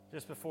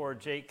Just before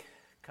Jake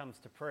comes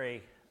to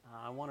pray,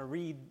 I want to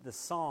read the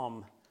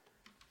psalm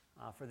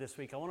for this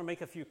week. I want to make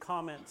a few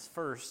comments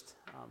first.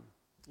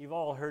 You've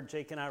all heard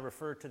Jake and I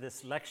refer to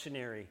this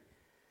lectionary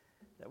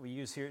that we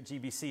use here at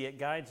GBC. It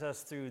guides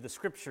us through the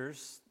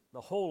scriptures,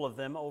 the whole of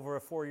them, over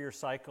a 4-year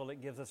cycle.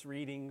 It gives us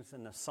readings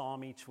and a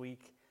psalm each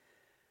week.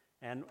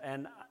 And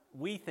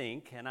we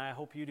think, and I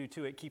hope you do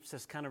too, it keeps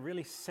us kind of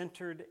really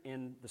centered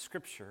in the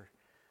scripture,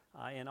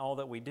 in all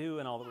that we do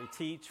and all that we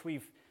teach.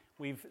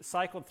 We've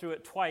cycled through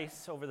it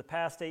twice over the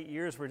past 8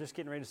 years. We're just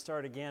getting ready to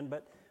start again.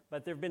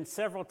 But there have been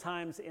several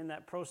times in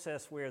that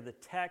process where the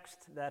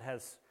text that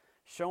has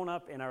shown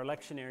up in our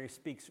lectionary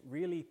speaks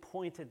really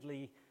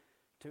pointedly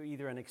to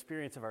either an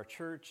experience of our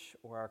church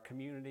or our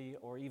community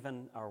or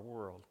even our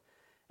world.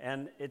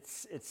 And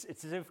it's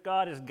as if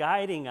God is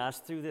guiding us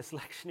through this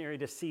lectionary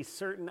to see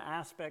certain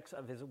aspects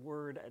of His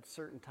Word at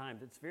certain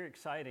times. It's very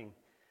exciting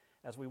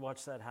as we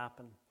watch that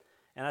happen.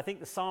 And I think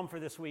the psalm for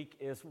this week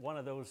is one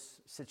of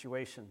those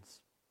situations.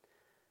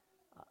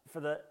 For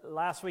the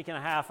last week and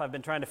a half, I've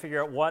been trying to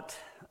figure out what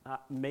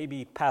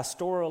maybe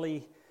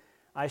pastorally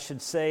I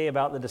should say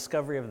about the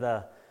discovery of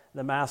the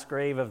mass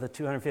grave of the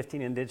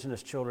 215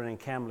 Indigenous children in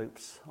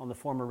Kamloops on the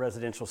former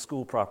residential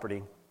school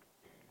property.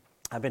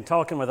 I've been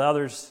talking with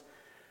others.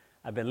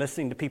 I've been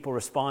listening to people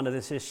respond to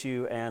this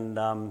issue, and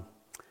I'll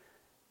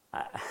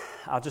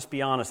just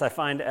be honest. I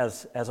find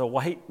as a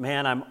white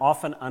man, I'm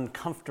often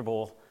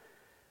uncomfortable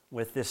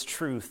with this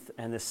truth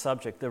and this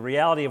subject, the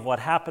reality of what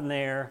happened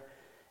there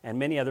and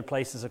many other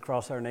places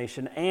across our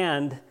nation,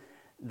 and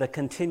the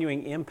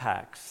continuing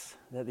impacts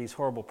that these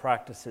horrible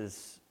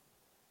practices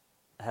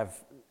have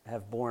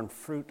borne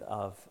fruit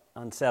of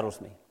unsettles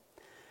me.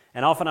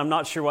 And often I'm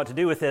not sure what to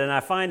do with it, and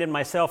I find in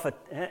myself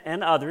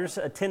and others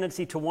a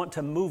tendency to want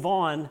to move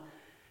on,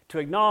 to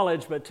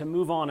acknowledge, but to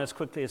move on as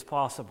quickly as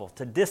possible,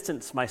 to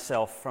distance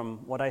myself from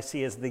what I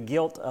see as the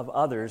guilt of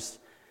others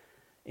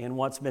in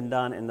what's been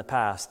done in the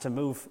past, to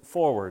move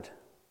forward,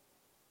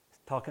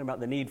 talking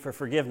about the need for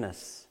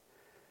forgiveness,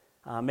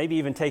 maybe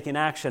even taking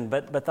action.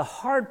 But the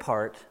hard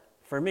part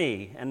for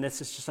me, and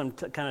this is just I'm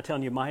kind of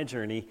telling you my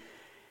journey,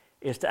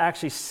 is to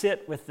actually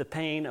sit with the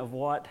pain of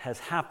what has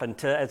happened,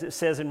 to, as it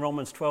says in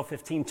Romans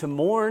 12:15, to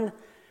mourn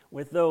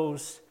with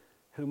those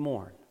who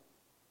mourn,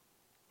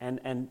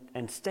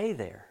 and stay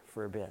there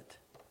for a bit,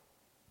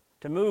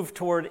 to move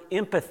toward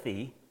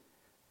empathy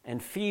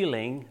and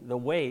feeling the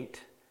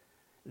weight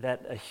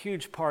that a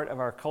huge part of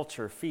our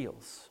culture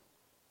feels.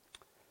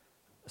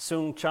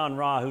 Soong Chan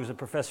Ra, who's a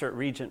professor at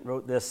Regent,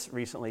 wrote this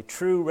recently: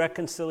 true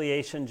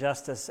reconciliation,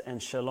 justice,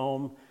 and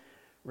shalom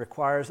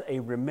requires a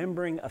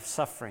remembering of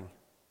suffering,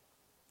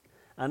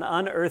 an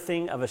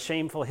unearthing of a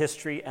shameful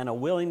history, and a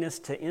willingness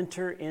to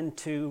enter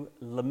into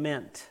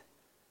lament.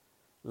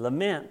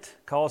 Lament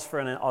calls for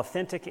an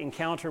authentic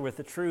encounter with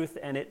the truth,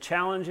 and it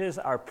challenges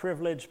our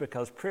privilege,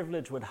 because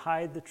privilege would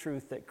hide the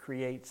truth that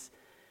creates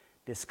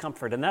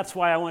discomfort. And that's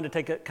why I wanted to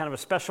take a kind of a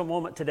special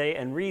moment today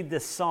and read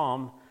this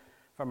psalm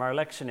from our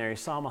lectionary,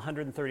 Psalm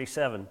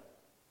 137.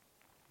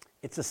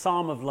 It's a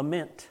psalm of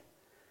lament.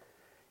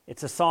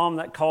 It's a psalm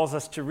that calls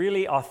us to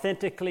really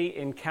authentically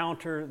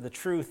encounter the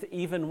truth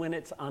even when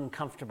it's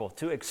uncomfortable,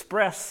 to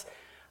express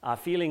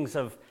feelings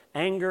of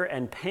anger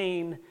and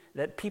pain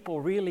that people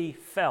really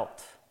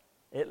felt.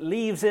 It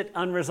leaves it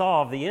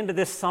unresolved. The end of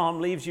this psalm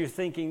leaves you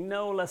thinking,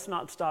 no, let's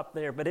not stop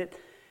there. But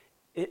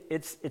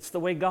it's the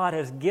way God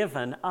has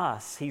given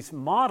us. He's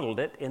modeled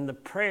it in the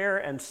prayer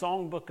and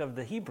songbook of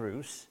the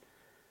Hebrews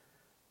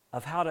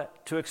of how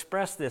to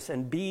express this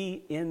and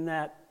be in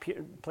that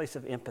place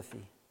of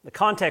empathy. The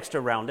context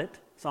around it,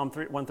 Psalm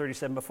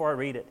 137, before I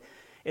read it,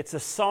 it's a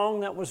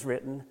song that was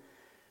written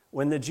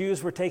when the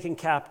Jews were taken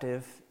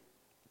captive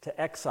to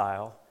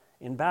exile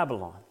in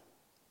Babylon.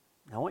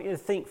 Now, I want you to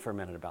think for a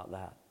minute about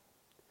that.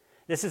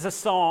 This is a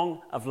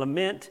song of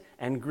lament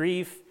and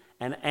grief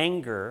and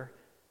anger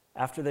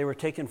after they were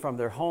taken from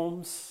their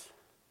homes,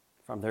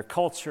 from their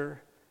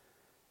culture,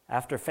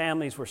 after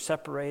families were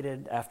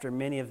separated, after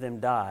many of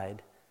them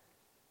died.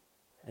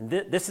 And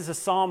this is a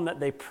psalm that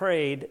they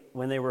prayed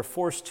when they were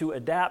forced to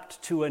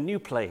adapt to a new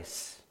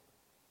place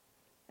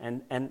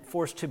and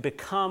forced to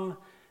become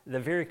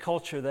the very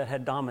culture that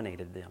had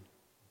dominated them.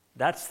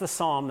 That's the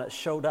psalm that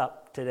showed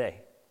up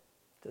today.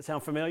 Does that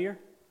sound familiar?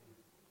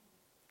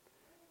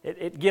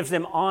 It gives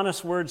them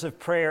honest words of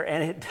prayer,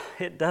 and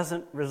it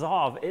doesn't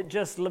resolve. It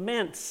just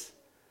laments.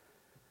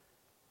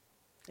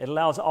 It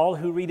allows all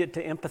who read it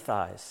to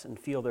empathize and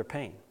feel their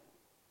pain.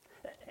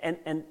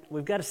 And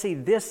we've got to see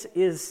this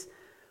is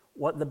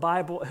what the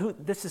Bible,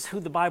 this is who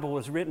the Bible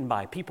was written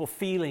by, people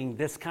feeling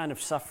this kind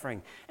of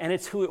suffering, and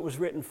it's who it was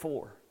written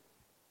for.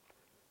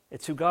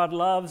 It's who God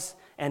loves,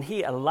 and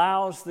He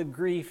allows the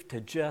grief to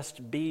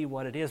just be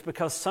what it is,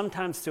 because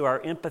sometimes through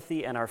our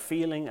empathy and our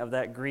feeling of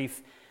that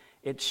grief,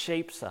 it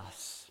shapes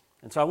us.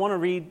 And so I want to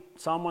read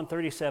Psalm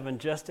 137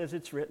 just as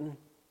it's written.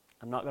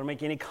 I'm not going to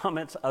make any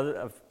comments.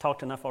 I've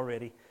talked enough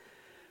already.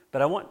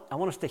 But I want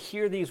us to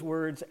hear these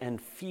words and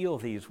feel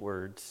these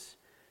words,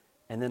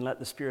 and then let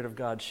the Spirit of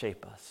God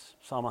shape us.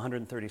 Psalm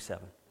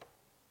 137.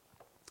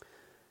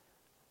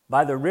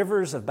 By the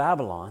rivers of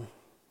Babylon,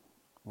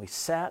 we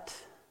sat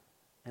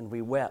and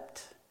we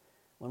wept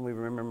when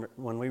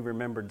we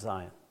remembered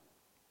Zion.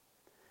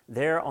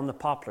 There on the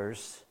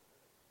poplars,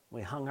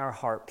 we hung our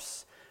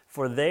harps.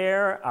 For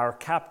there our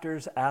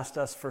captors asked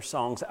us for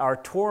songs. Our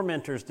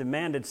tormentors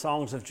demanded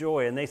songs of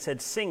joy, and they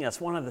said, "Sing us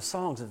one of the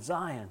songs of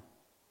Zion."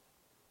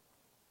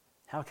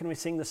 How can we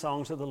sing the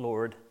songs of the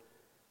Lord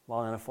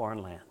while in a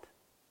foreign land?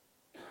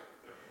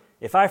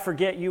 If I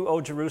forget you, O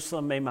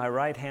Jerusalem, may my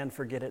right hand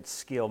forget its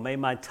skill. May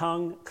my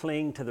tongue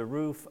cling to the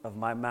roof of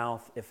my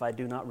mouth if I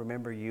do not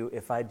remember you,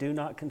 if I do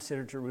not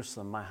consider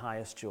Jerusalem my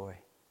highest joy.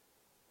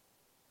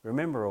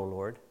 Remember, O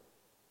Lord,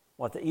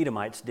 what the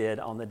Edomites did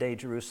on the day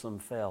Jerusalem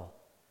fell.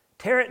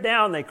 Tear it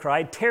down, they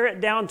cried, tear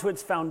it down to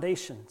its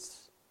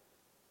foundations.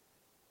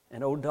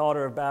 And, O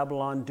daughter of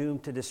Babylon,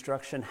 doomed to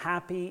destruction,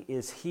 happy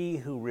is he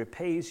who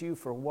repays you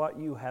for what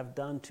you have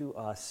done to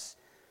us,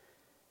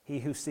 he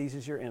who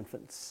seizes your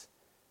infants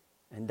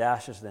and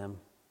dashes them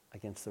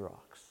against the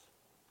rocks.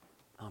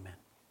 Amen.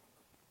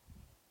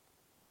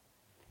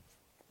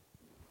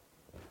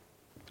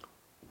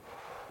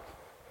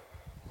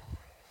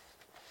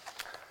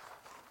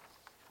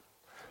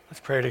 Let's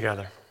pray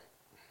together.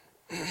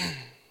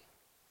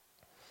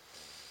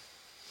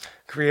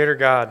 Creator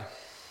God,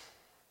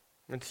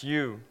 it's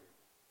you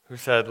who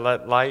said,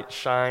 "Let light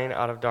shine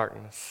out of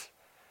darkness."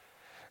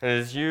 And it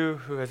is you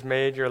who has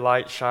made your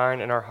light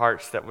shine in our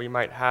hearts that we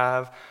might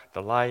have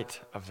the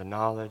light of the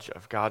knowledge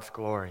of God's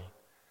glory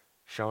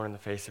shown in the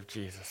face of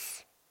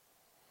Jesus.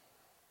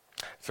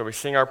 So we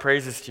sing our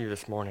praises to you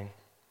this morning.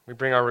 We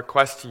bring our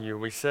requests to you.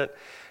 We sit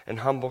in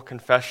humble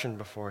confession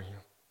before you.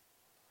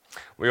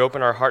 We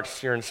open our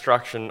hearts to your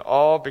instruction,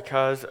 all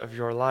because of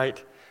your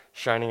light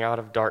shining out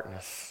of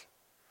darkness.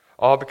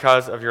 All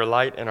because of your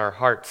light in our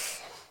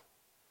hearts.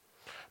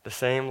 The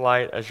same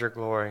light as your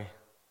glory.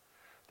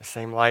 The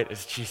same light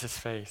as Jesus'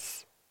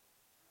 face.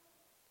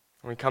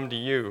 And we come to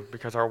you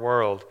because our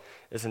world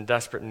is in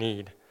desperate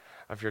need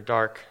of your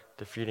dark,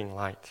 defeating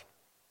light.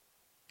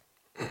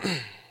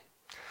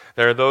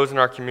 There are those in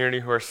our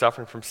community who are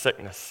suffering from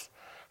sickness,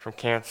 from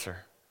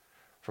cancer,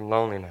 from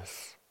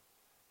loneliness,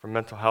 from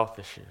mental health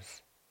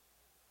issues.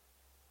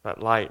 Let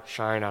light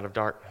shine out of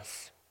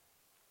darkness.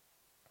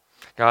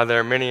 God, there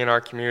are many in our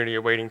community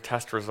awaiting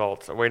test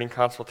results, awaiting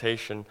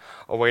consultation,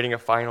 awaiting a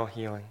final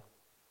healing.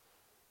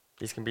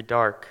 These can be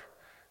dark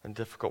and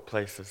difficult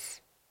places.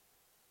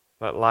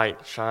 Let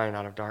light shine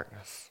out of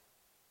darkness.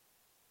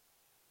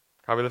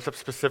 God, we lift up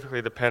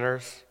specifically the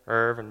Penners,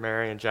 Irv and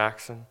Mary and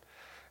Jackson,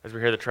 as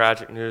we hear the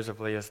tragic news of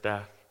Leah's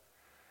death.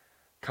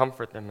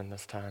 Comfort them in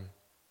this time.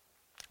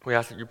 We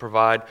ask that you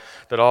provide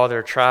that all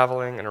their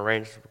traveling and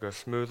arrangements will go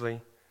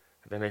smoothly,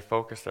 that they may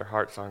focus their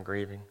hearts on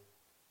grieving.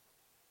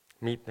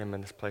 Meet them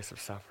in this place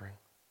of suffering.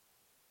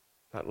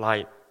 Let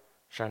light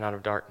shine out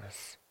of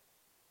darkness.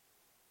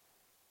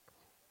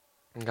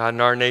 And God,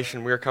 in our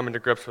nation, we are coming to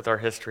grips with our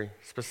history,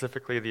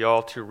 specifically the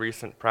all too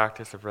recent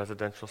practice of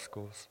residential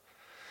schools.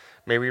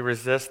 May we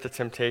resist the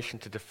temptation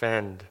to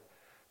defend,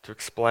 to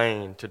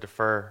explain, to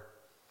defer.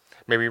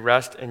 May we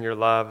rest in your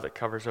love that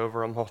covers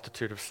over a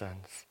multitude of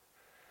sins.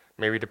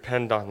 May we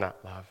depend on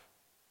that love.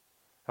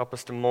 Help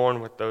us to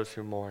mourn with those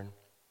who mourn.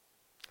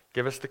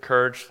 Give us the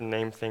courage to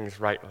name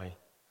things rightly.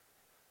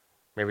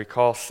 May we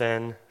call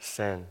sin,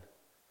 sin.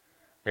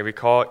 May we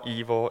call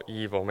evil,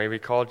 evil. May we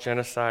call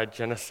genocide,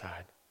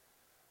 genocide.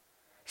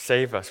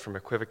 Save us from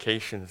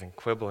equivocations and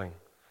quibbling.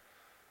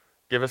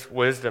 Give us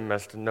wisdom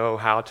as to know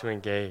how to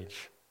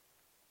engage.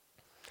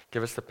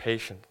 Give us the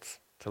patience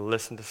to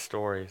listen to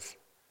stories.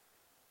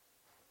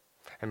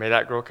 And may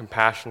that grow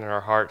compassion in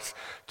our hearts.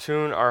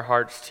 Tune our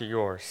hearts to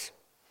yours,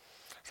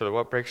 so that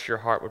what breaks your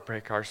heart would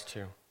break ours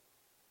too.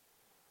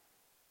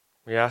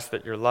 We ask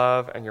that your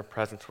love and your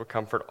presence would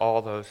comfort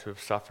all those who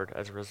have suffered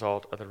as a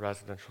result of the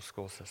residential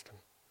school system.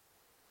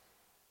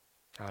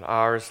 God,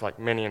 ours, like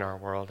many in our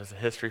world, is a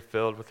history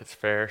filled with its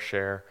fair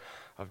share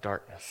of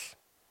darkness.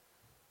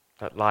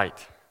 Let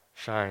light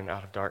shine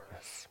out of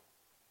darkness.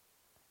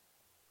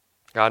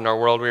 God, in our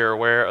world, we are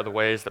aware of the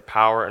ways that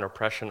power and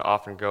oppression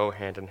often go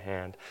hand in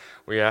hand.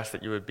 We ask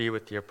that you would be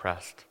with the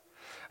oppressed.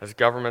 As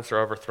governments are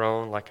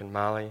overthrown, like in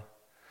Mali,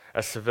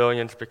 as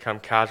civilians become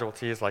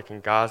casualties, like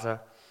in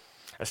Gaza,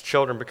 as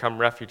children become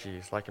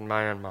refugees, like in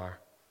Myanmar,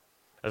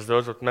 as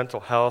those with mental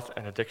health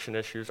and addiction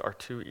issues are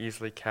too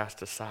easily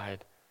cast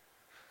aside,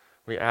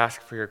 we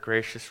ask for your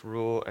gracious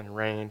rule and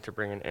reign to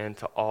bring an end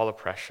to all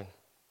oppression.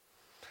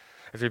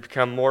 As we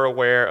become more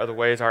aware of the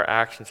ways our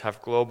actions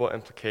have global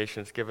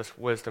implications, give us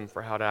wisdom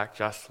for how to act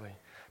justly,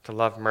 to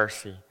love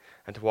mercy,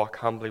 and to walk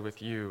humbly with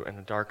you in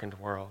a darkened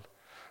world.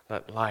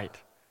 Let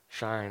light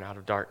shine out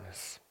of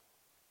darkness.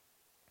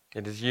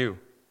 It is you,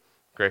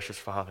 gracious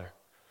Father,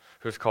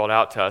 who has called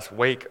out to us,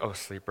 "Wake, O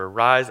sleeper,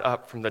 rise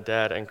up from the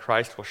dead, and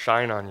Christ will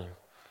shine on you."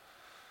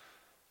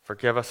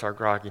 Forgive us our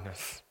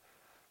grogginess.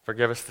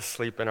 Forgive us the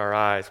sleep in our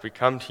eyes. We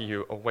come to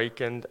you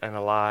awakened and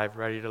alive,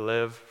 ready to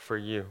live for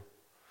you.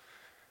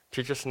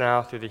 Teach us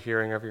now through the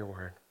hearing of your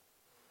word.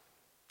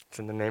 It's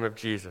in the name of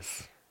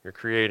Jesus, your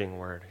creating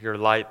word, your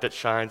light that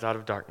shines out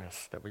of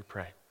darkness, that we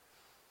pray.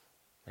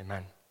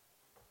 Amen.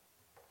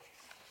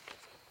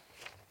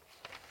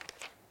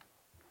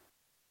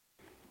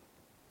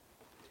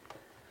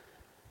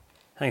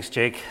 Thanks,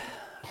 Jake.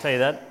 I'll tell you,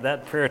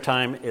 that prayer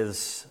time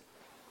is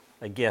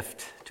a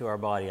gift to our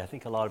body. I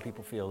think a lot of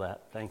people feel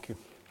that. Thank you.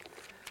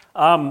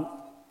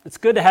 It's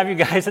good to have you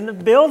guys in the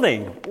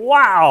building.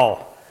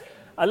 Wow.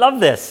 I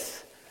love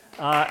this.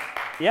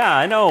 Yeah,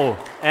 I know.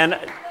 And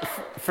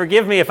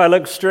forgive me if I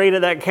look straight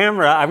at that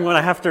camera. I'm going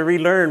to have to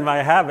relearn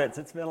my habits.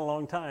 It's been a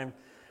long time.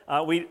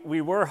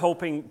 We were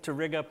hoping to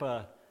rig up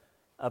a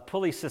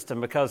pulley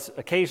system because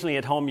occasionally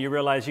at home you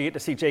realize you get to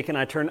see Jake and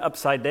I turn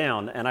upside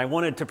down. And I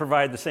wanted to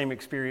provide the same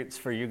experience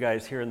for you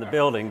guys here in the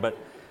building, but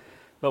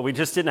we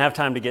just didn't have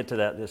time to get to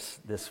that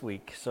this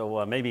week.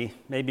 So maybe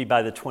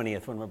by the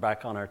 20th when we're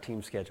back on our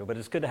team schedule. But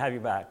it's good to have you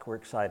back. We're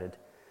excited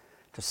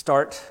to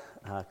start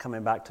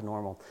coming back to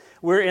normal.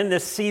 We're in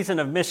this season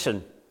of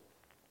mission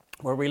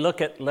where we look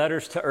at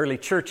letters to early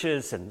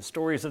churches and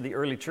stories of the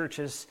early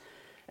churches.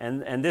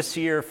 And this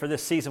year, for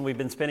this season, we've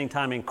been spending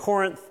time in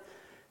Corinth.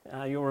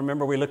 You'll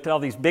remember we looked at all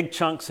these big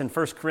chunks in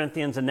 1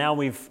 Corinthians, and now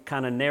we've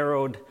kind of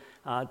narrowed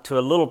to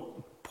a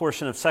little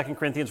portion of 2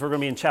 Corinthians. We're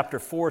going to be in chapter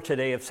 4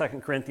 today of 2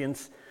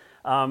 Corinthians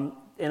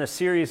in a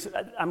series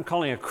I'm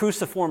calling A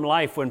Cruciform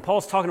Life, when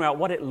Paul's talking about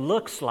what it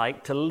looks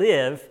like to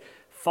live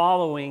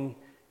following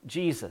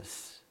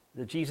Jesus,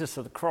 the Jesus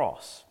of the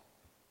cross.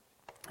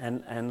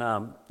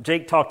 And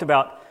Jake talked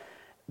about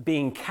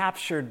being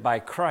captured by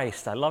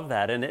Christ. I love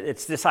that. And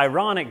it's this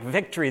ironic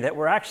victory that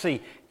we're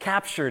actually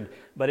captured,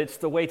 but it's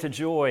the way to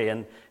joy.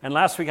 And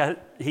last week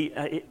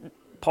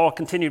Paul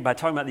continued by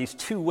talking about these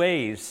two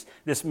ways,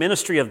 this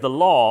ministry of the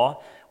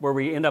law, where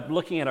we end up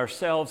looking at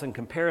ourselves and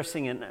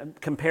comparison,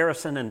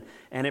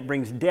 and it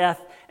brings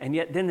death. And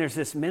yet then there's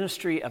this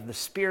ministry of the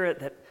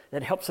Spirit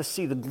that helps us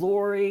see the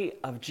glory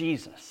of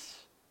Jesus,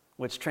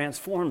 which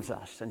transforms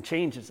us and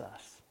changes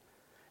us.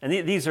 And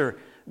these are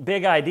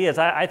big ideas.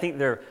 I think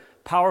they're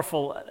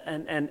powerful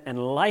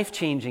and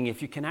life-changing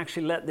if you can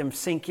actually let them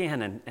sink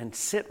in and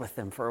sit with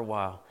them for a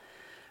while.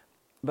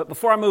 But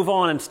before I move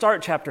on and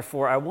start chapter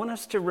 4, I want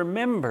us to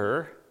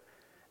remember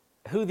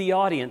who the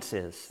audience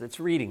is that's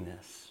reading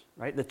this,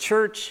 right? The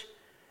church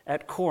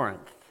at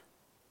Corinth.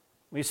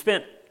 We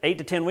spent 8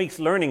 to 10 weeks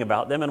learning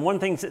about them, and one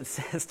thing that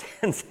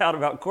stands out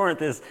about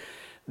Corinth is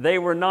they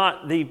were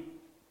not the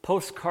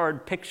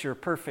postcard picture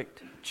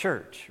perfect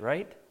church,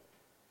 right?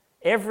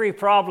 Every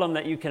problem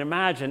that you can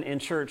imagine in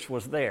church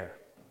was there.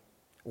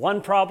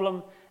 One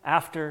problem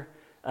after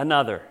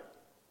another.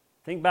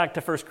 Think back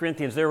to 1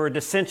 Corinthians. There were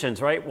dissensions,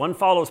 right? One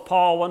follows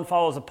Paul, one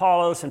follows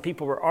Apollos, and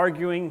people were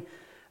arguing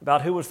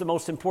about who was the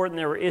most important.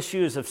 There were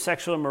issues of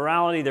sexual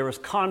immorality. There was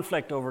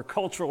conflict over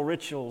cultural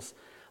rituals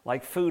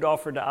like food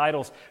offered to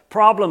idols.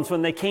 Problems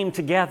when they came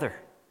together.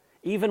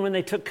 Even when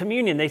they took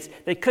communion,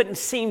 they couldn't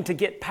seem to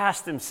get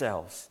past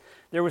themselves.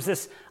 There was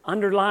this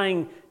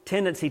underlying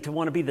tendency to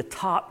want to be the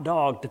top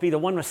dog, to be the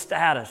one with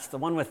status, the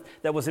one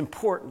that was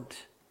important,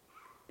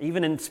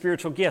 even in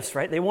spiritual gifts,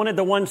 right? They wanted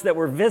the ones that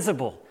were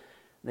visible.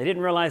 They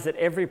didn't realize that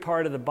every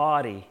part of the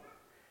body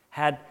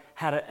had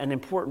an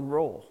important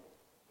role.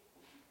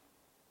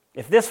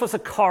 If this was a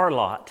car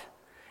lot,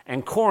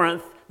 and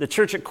Corinth, the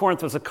church at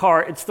Corinth was a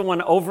car, it's the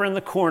one over in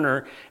the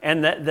corner,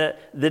 and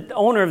the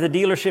owner of the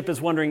dealership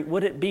is wondering,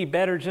 would it be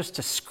better just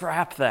to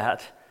scrap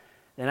that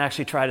than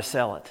actually try to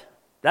sell it?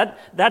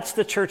 That's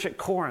the church at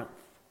Corinth.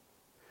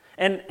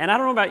 And I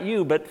don't know about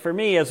you, but for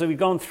me, as we've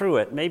gone through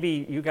it,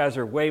 maybe you guys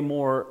are way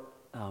more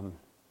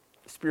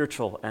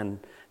spiritual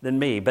than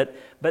me, but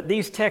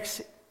these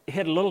texts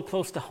hit a little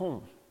close to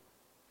home,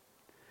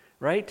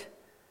 right?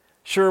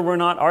 Sure, we're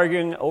not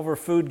arguing over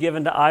food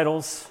given to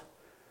idols,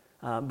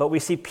 but we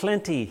see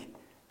plenty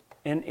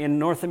in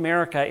North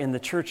America in the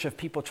church of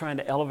people trying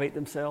to elevate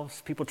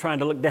themselves, people trying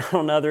to look down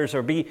on others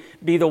or be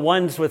the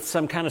ones with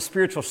some kind of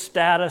spiritual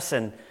status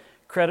and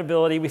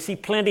credibility. We see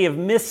plenty of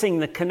missing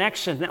the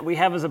connection that we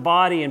have as a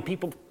body and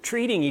people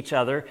treating each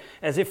other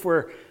as if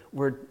we're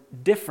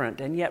different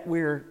and yet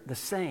we're the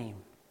same.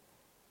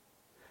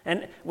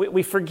 And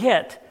we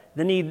forget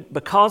the need,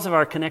 because of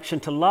our connection,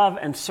 to love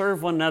and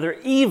serve one another,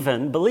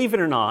 even, believe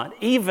it or not,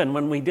 even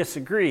when we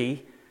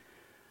disagree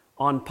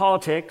on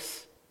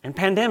politics and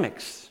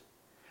pandemics.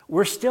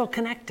 We're still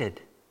connected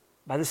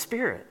by the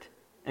Spirit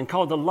and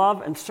called to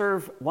love and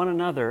serve one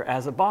another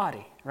as a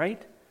body,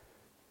 right?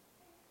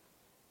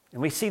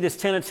 And we see this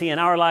tendency in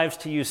our lives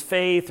to use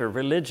faith or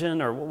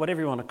religion or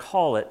whatever you want to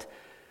call it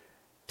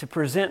to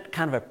present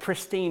kind of a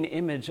pristine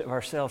image of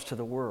ourselves to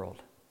the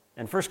world.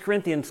 And 1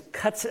 Corinthians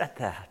cuts at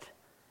that.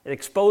 It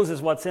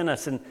exposes what's in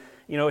us. And,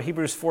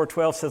 Hebrews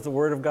 4:12 says the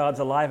Word of God's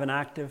alive and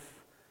active,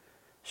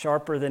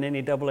 sharper than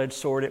any double-edged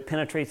sword. It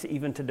penetrates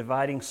even to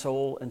dividing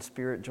soul and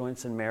spirit,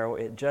 joints and marrow.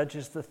 It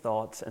judges the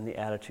thoughts and the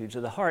attitudes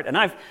of the heart. And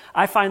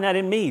I find that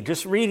in me.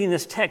 Just reading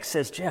this text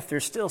says, Jeff,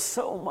 there's still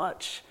so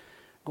much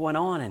going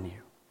on in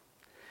you.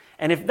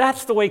 And if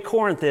that's the way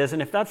Corinth is,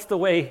 and if that's the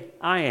way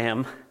I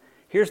am,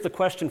 here's the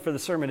question for the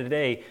sermon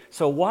today.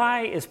 So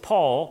why is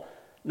Paul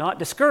not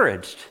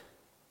discouraged?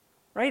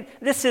 Right?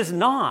 This is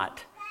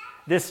not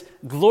this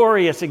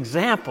glorious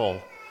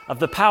example of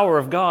the power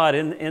of God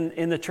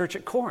in the church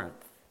at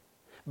Corinth.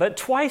 But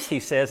twice he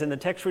says in the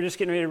text we're just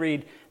getting ready to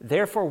read,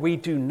 therefore we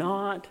do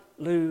not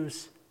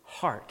lose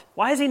heart.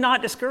 Why is he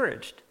not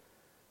discouraged?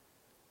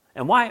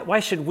 And why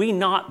should we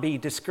not be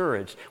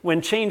discouraged when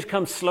change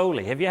comes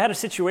slowly? Have you had a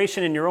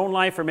situation in your own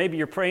life, or maybe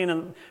you're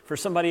praying for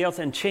somebody else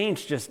and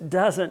change just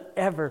doesn't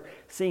ever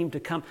seem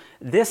to come?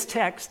 This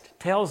text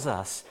tells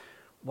us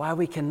why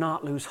we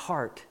cannot lose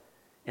heart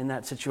in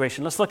that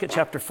situation. Let's look at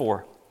chapter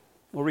 4.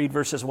 We'll read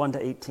verses 1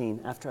 to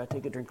 18 after I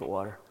take a drink of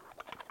water.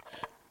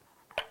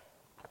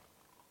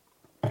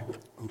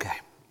 Okay.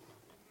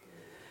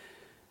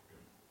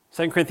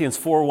 2 Corinthians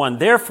 4:1.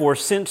 Therefore,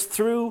 since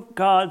through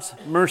God's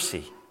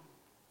mercy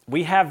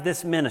we have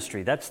this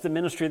ministry, that's the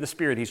ministry of the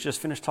Spirit he's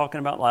just finished talking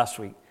about last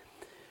week,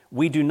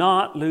 we do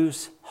not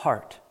lose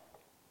heart.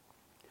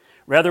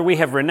 Rather, we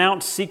have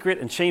renounced secret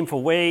and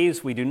shameful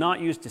ways. We do not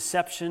use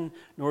deception,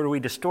 nor do we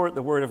distort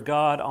the word of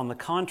God. On the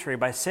contrary,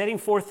 by setting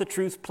forth the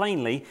truth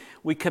plainly,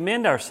 we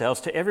commend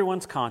ourselves to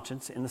everyone's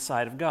conscience in the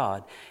sight of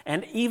God.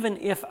 And even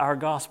if our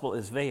gospel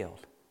is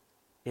veiled,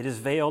 it is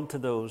veiled to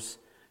those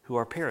who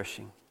are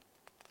perishing.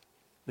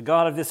 The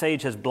God of this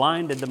age has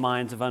blinded the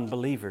minds of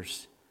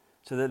unbelievers,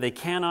 so that they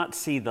cannot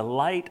see the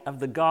light of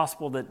the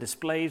gospel that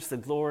displays the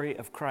glory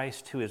of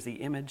Christ, who is the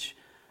image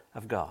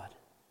of God.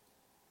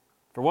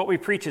 For what we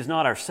preach is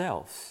not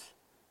ourselves,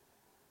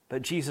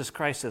 but Jesus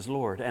Christ as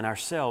Lord, and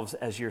ourselves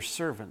as your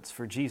servants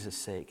for Jesus'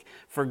 sake.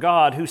 For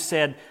God, who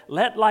said,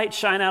 "Let light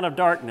shine out of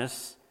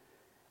darkness,"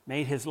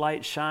 made his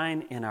light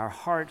shine in our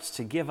hearts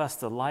to give us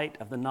the light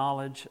of the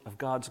knowledge of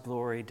God's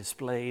glory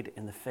displayed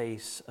in the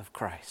face of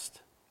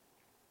Christ.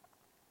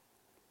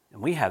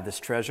 And we have this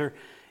treasure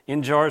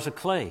in jars of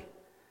clay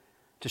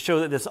to show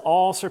that this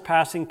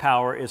all-surpassing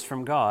power is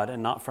from God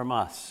and not from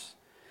us.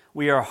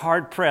 We are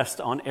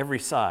hard-pressed on every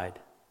side,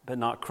 but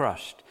not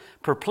crushed,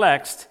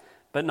 perplexed,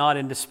 but not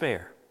in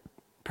despair,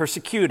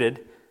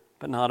 persecuted,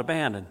 but not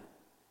abandoned,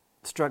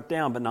 struck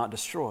down, but not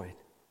destroyed.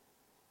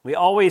 We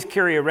always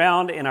carry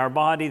around in our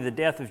body the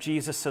death of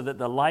Jesus, so that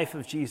the life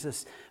of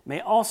Jesus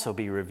may also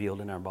be revealed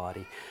in our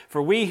body.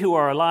 For we who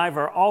are alive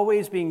are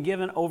always being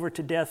given over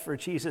to death for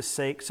Jesus'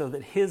 sake, so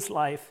that his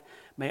life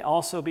may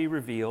also be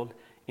revealed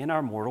in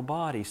our mortal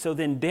body. So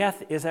then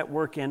death is at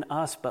work in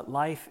us, but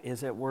life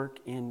is at work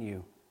in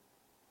you.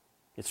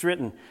 It's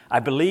written, "I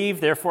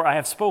believe, therefore I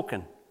have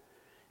spoken."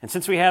 And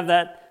since we have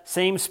that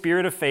same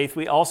spirit of faith,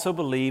 we also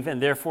believe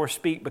and therefore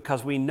speak,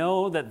 because we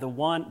know that the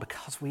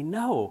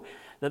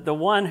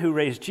one who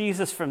raised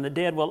Jesus from the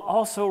dead will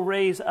also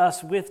raise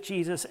us with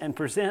Jesus and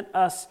present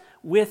us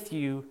with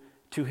you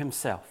to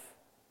himself.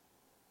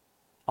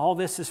 All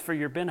this is for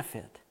your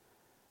benefit,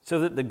 so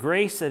that the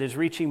grace that is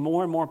reaching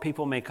more and more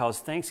people may cause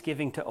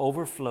thanksgiving to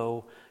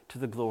overflow to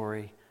the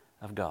glory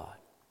of God.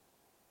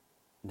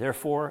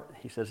 Therefore,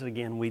 he says it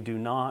again, we do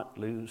not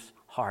lose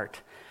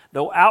heart.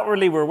 Though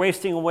outwardly we're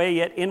wasting away,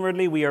 yet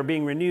inwardly we are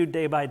being renewed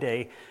day by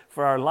day.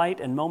 For our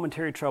light and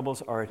momentary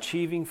troubles are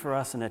achieving for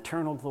us an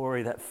eternal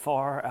glory that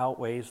far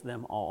outweighs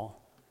them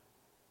all.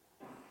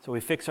 So we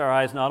fix our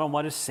eyes not on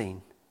what is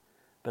seen,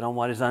 but on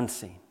what is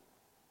unseen.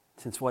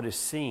 Since what is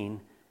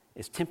seen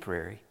is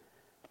temporary,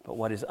 but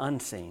what is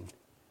unseen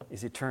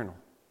is eternal.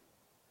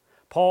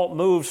 Paul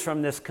moves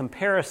from this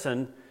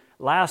comparison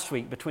last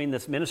week between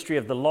this ministry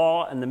of the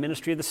law and the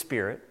ministry of the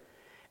Spirit,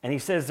 and he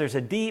says there's a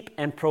deep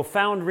and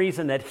profound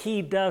reason that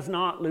he does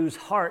not lose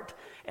heart,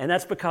 and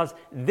that's because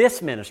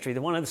this ministry,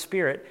 the one of the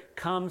Spirit,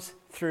 comes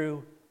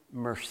through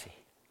mercy.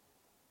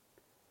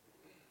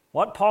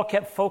 What Paul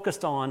kept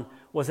focused on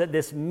was that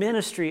this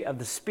ministry of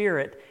the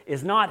Spirit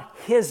is not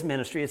his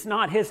ministry, it's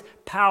not his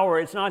power,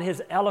 it's not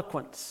his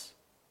eloquence.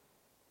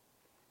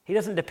 He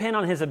doesn't depend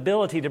on his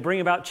ability to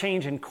bring about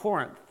change in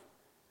Corinth,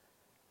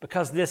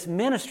 because this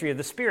ministry of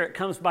the Spirit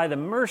comes by the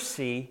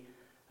mercy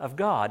of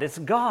God. It's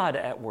God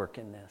at work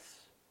in this.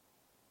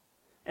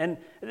 And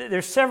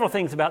there's several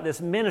things about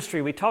this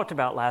ministry we talked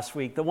about last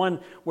week. The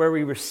one where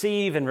we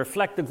receive and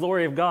reflect the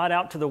glory of God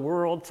out to the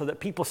world so that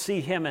people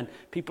see him and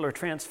people are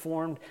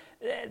transformed.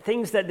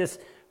 Things that this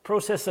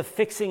process of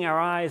fixing our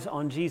eyes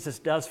on Jesus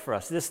does for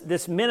us.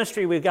 This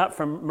ministry we've got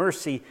from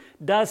mercy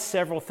does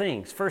several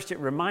things. First, it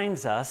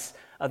reminds us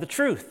of the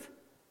truth.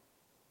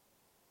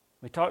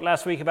 We talked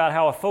last week about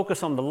how a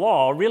focus on the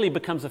law really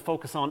becomes a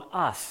focus on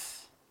us.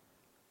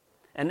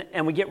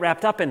 And we get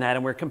wrapped up in that,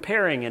 and we're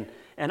comparing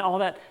and all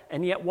that.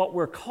 And yet what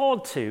we're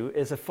called to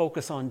is a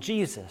focus on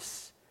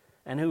Jesus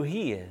and who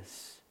he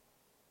is.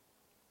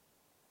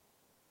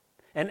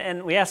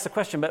 And we ask the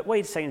question, but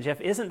wait a second,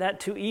 Jeff, isn't that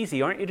too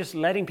easy? Aren't you just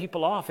letting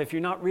people off if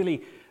you're not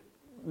really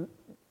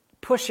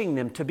pushing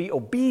them to be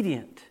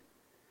obedient?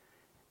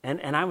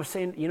 And I was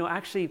saying,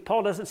 actually,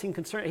 Paul doesn't seem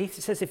concerned. He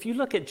says, if you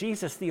look at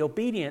Jesus, the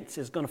obedience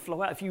is going to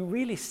flow out. If you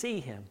really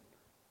see him.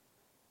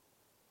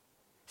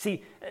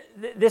 See,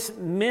 this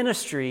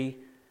ministry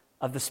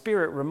of the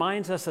Spirit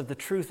reminds us of the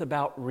truth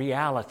about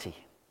reality.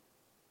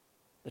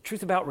 The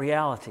truth about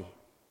reality.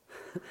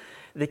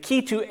 The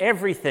key to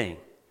everything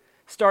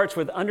starts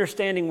with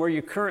understanding where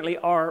you currently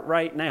are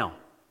right now.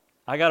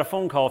 I got a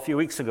phone call a few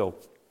weeks ago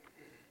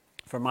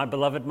from my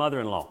beloved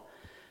mother-in-law.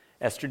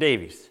 Esther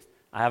Davies.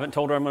 I haven't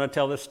told her I'm going to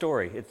tell this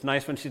story. It's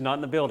nice when she's not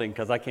in the building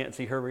because I can't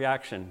see her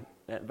reaction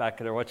back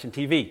there watching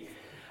TV.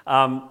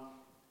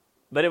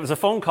 But it was a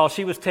phone call.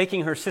 She was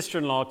taking her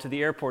sister-in-law to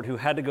the airport who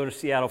had to go to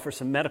Seattle for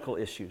some medical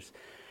issues.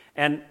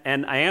 And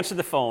I answered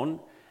the phone,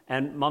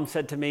 and Mom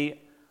said to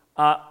me,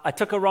 I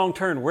took a wrong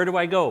turn. Where do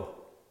I go?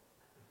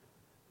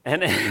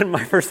 And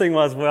my first thing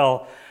was,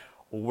 well,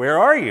 where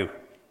are you?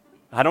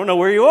 I don't know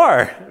where you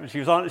are.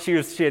 She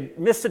had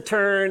missed a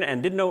turn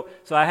and didn't know.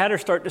 So I had her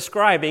start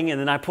describing, and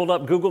then I pulled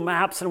up Google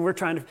Maps,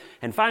 and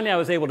and finally I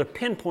was able to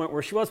pinpoint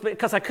where she was,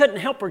 because I couldn't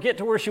help her get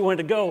to where she wanted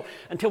to go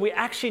until we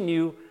actually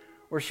knew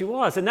where she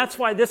was. And that's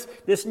why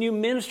this new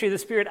ministry of the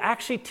Spirit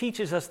actually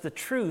teaches us the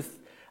truth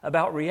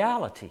about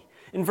reality.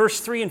 In verse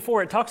 3 and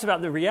 4, it talks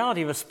about the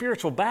reality of a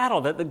spiritual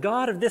battle, that the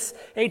God of this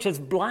age has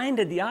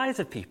blinded the eyes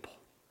of people.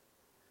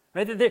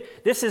 Right?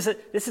 This is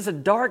a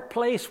dark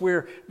place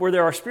where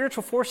there are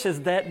spiritual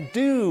forces that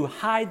do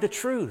hide the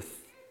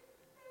truth.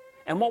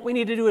 And what we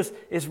need to do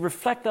is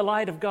reflect the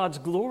light of God's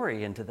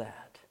glory into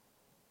that.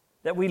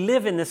 That we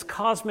live in this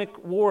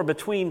cosmic war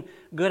between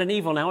good and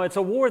evil. Now, it's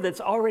a war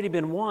that's already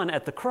been won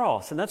at the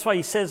cross. And that's why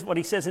he says what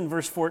he says in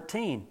verse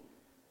 14.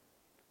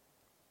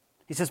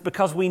 He says,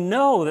 because we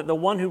know that the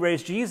one who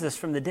raised Jesus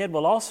from the dead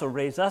will also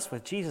raise us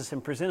with Jesus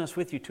and present us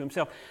with you to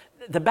himself.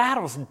 The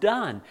battle's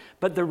done,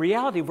 but the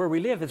reality where we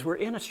live is we're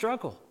in a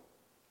struggle.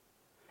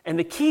 And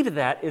the key to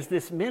that is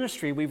this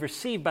ministry we've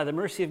received by the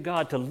mercy of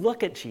God to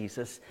look at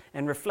Jesus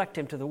and reflect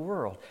him to the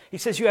world. He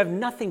says you have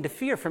nothing to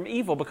fear from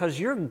evil because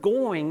you're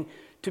going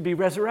to be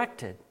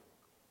resurrected.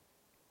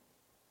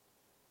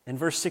 In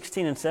verse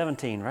 16 and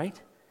 17,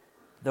 right?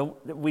 Though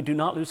we do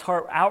not lose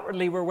heart,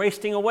 outwardly we're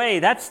wasting away.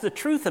 That's the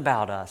truth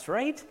about us,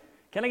 right?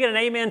 Can I get an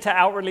amen to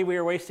outwardly we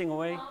are wasting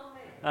away? Amen.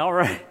 All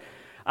right.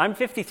 I'm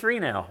 53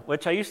 now,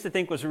 which I used to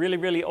think was really,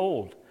 really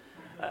old.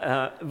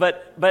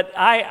 But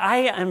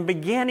I am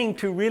beginning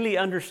to really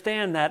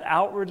understand that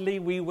outwardly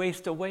we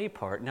waste away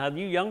part. Now,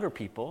 you younger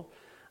people,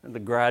 the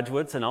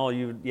graduates and all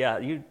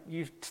you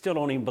still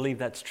don't even believe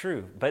that's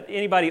true. But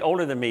anybody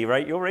older than me,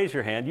 right, you'll raise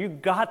your hand. You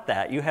got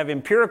that. You have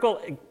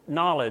empirical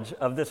knowledge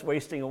of this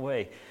wasting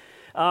away.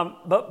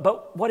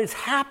 But what is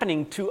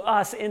happening to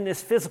us in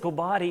this physical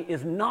body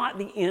is not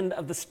the end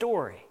of the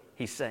story,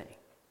 he's saying.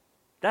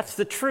 That's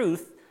the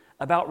truth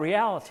about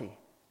reality.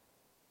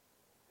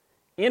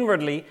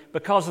 Inwardly,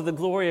 because of the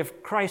glory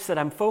of Christ that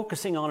I'm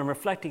focusing on and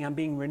reflecting, I'm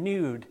being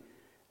renewed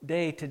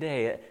day to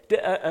day.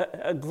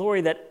 A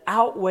glory that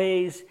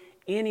outweighs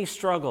any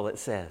struggle, it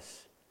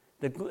says.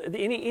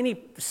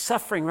 Any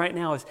suffering right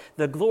now is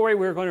the glory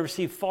we're going to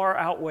receive far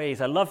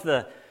outweighs. I love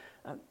the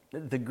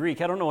Greek.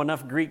 I don't know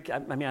enough Greek. I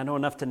know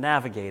enough to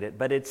navigate it,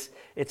 but it's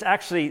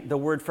actually the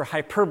word for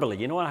hyperbole.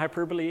 You know what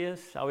hyperbole is?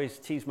 I always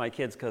tease my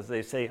kids because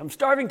they say, I'm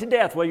starving to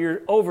death. Well,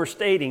 you're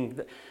overstating.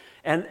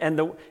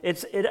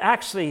 It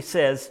actually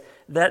says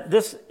that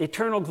this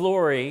eternal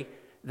glory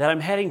that I'm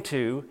heading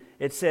to,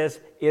 it says,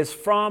 is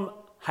from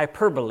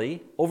hyperbole,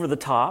 over the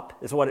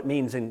top, is what it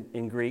means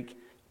in Greek,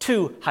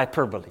 to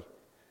hyperbole.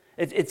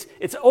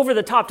 It's over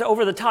the top to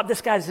over the top.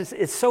 This guy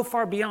is so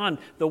far beyond.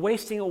 The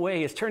wasting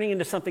away is turning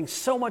into something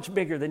so much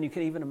bigger than you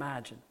can even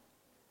imagine.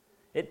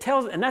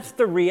 And that's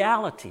the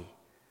reality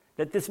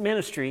that this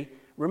ministry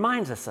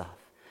reminds us of.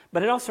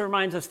 But it also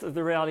reminds us of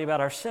the reality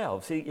about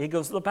ourselves. He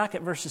goes, look back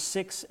at verses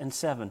 6 and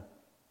 7.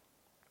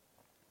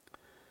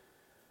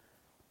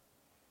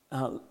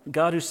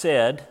 God who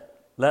said,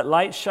 let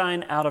light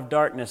shine out of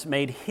darkness,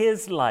 made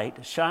his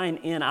light shine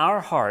in our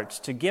hearts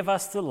to give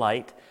us the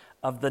light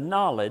of the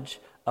knowledge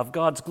of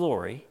God's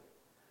glory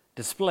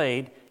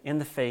displayed in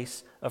the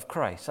face of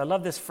Christ. I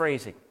love this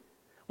phrasing.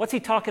 What's he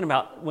talking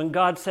about when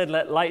God said,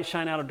 let light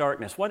shine out of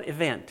darkness? What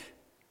event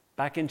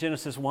back in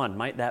Genesis 1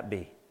 might that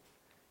be?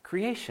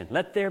 Creation.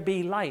 Let there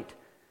be light.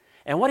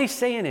 And what he's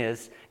saying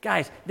is,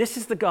 guys, this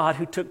is the God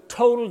who took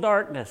total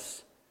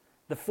darkness.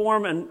 The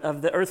form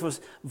of the earth was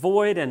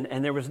void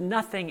and there was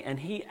nothing, and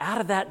he,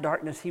 out of that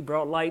darkness, he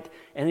brought light.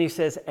 And he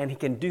says, and he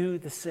can do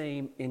the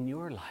same in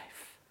your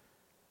life.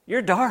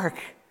 You're dark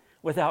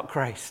without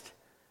Christ.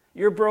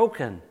 You're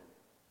broken.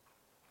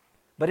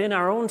 But in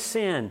our own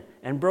sin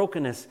and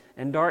brokenness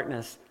and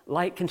darkness,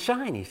 light can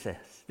shine, he says.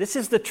 This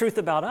is the truth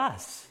about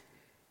us.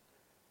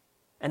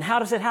 And how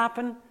does it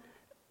happen?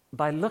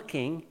 By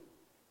looking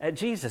at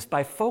Jesus,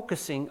 by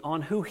focusing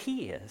on who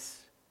he is,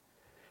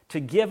 to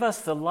give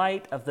us the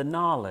light of the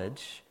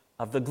knowledge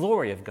of the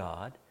glory of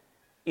God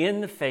in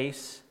the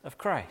face of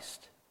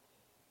Christ.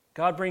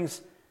 God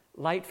brings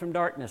light from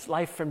darkness,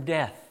 life from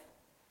death.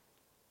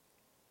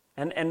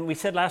 And we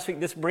said last week,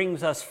 this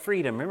brings us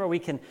freedom. Remember, we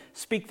can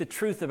speak the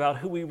truth about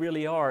who we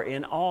really are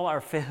in all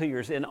our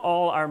failures, in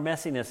all our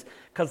messiness,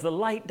 because the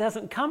light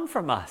doesn't come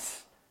from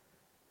us.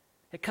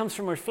 It comes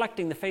from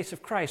reflecting the face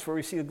of Christ where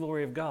we see the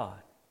glory of God.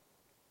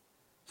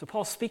 So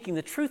Paul's speaking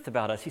the truth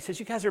about us. He says,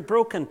 you guys are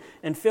broken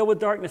and filled with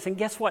darkness. And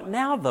guess what?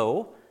 Now,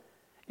 though,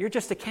 you're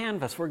just a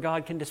canvas where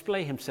God can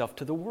display himself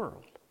to the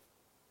world.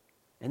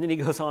 And then he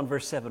goes on,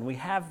 verse 7, we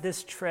have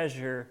this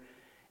treasure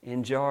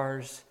in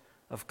jars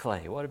of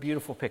clay. What a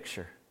beautiful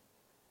picture.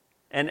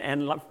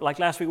 And like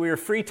last week, we were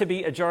free to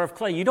be a jar of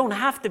clay. You don't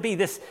have to be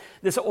this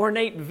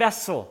ornate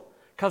vessel,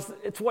 because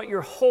it's what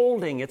you're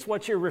holding, it's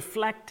what you're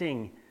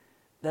reflecting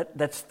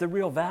that's the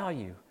real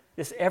value,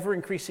 this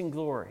ever-increasing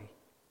glory.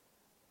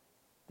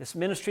 This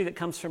ministry that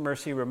comes from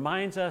mercy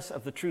reminds us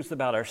of the truth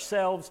about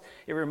ourselves.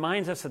 It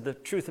reminds us of the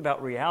truth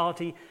about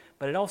reality,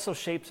 but it also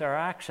shapes our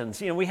actions.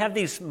 We have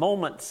these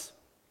moments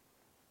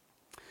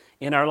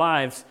in our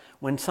lives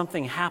when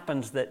something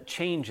happens that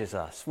changes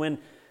us. When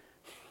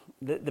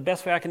the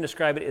best way I can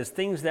describe it is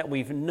things that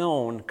we've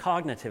known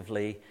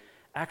cognitively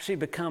actually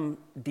become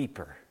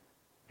deeper.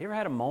 Have you ever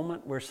had a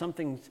moment where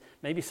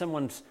maybe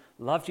someone's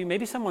loved you,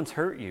 maybe someone's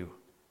hurt you,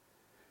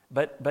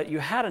 but you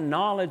had a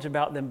knowledge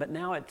about them, but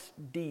now it's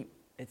deep.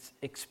 It's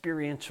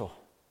experiential.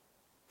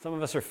 Some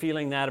of us are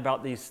feeling that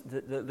about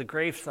the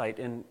gravesite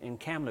in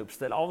Kamloops,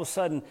 that all of a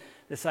sudden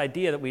this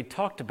idea that we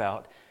talked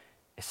about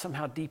is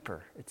somehow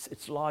deeper.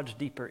 It's lodged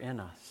deeper in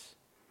us.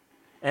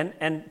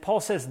 And Paul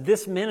says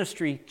this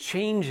ministry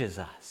changes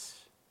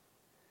us.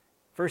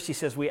 First he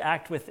says we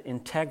act with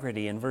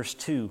integrity in verse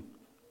 2.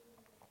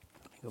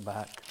 Let me go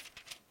back.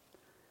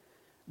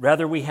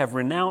 Rather, we have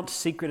renounced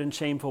secret and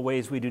shameful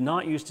ways. We do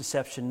not use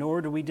deception,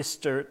 nor do we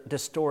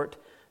distort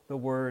the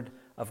word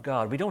of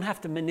God. We don't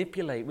have to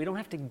manipulate. We don't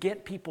have to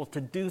get people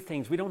to do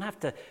things. We don't have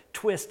to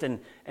twist and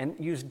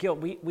use guilt.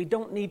 We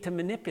don't need to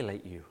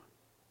manipulate you.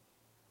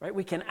 Right?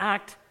 We can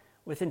act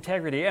with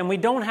integrity, and we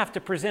don't have to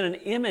present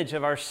an image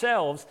of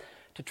ourselves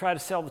to try to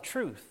sell the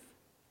truth.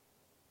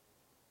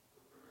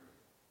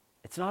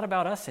 It's not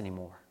about us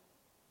anymore.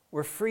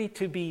 We're free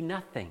to be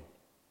nothing.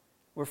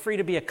 We're free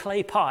to be a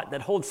clay pot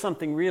that holds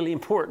something really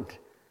important.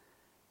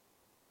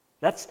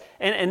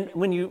 And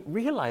when you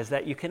realize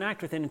that, you can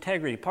act with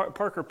integrity.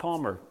 Parker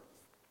Palmer,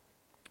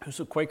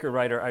 who's a Quaker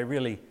writer I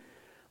really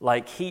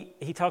like, he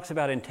talks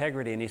about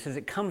integrity, and he says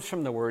it comes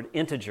from the word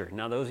integer.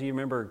 Now, those of you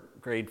remember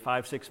grade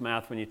 5, 6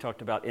 math when you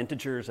talked about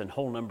integers and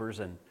whole numbers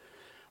and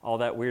all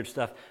that weird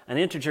stuff. An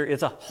integer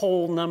is a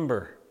whole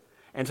number.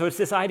 And so it's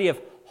this idea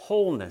of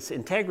wholeness.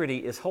 Integrity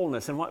is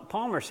wholeness. And what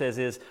Palmer says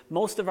is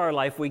most of our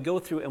life we go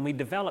through and we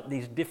develop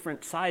these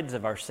different sides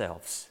of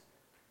ourselves.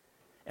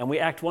 And we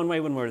act one way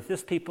when we're with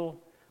this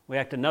people. We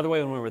act another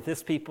way when we're with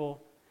this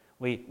people.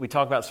 We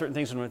talk about certain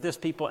things when we're with this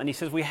people. And he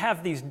says we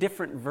have these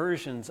different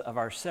versions of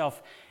ourselves.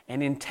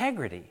 And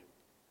integrity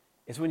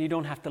is when you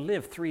don't have to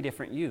live 3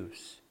 different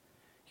yous.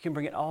 You can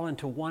bring it all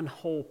into one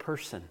whole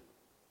person.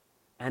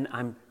 And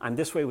I'm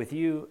this way with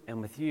you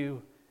and with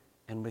you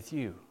and with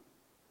you.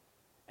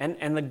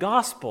 And the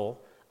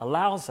gospel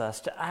allows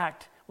us to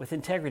act with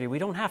integrity. We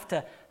don't have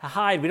to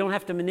hide. We don't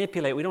have to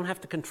manipulate. We don't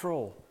have to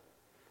control.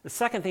 The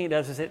second thing it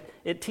does is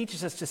it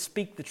teaches us to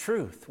speak the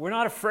truth. We're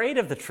not afraid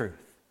of the truth.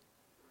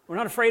 We're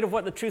not afraid of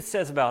what the truth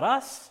says about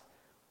us.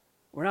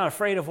 We're not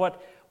afraid of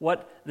what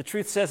the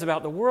truth says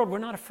about the world. We're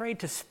not afraid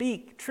to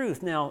speak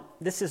truth. Now,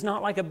 this is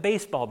not like a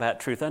baseball bat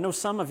truth. I know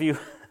some of you,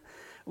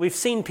 we've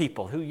seen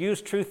people who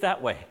use truth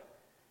that way.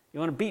 You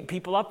want to beat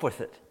people up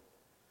with it.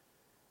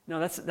 No,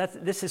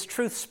 this is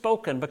truth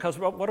spoken, because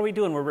what are we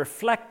doing? We're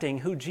reflecting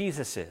who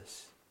Jesus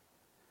is.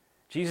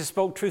 Jesus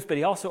spoke truth, but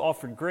he also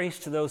offered grace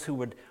to those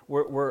who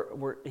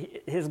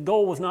his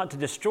goal was not to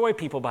destroy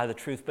people by the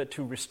truth, but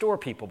to restore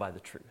people by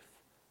the truth.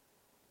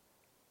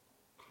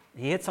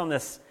 He hits on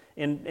this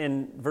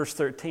in verse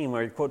 13,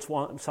 where he quotes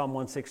Psalm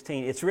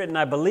 116. It's written,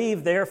 I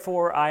believe,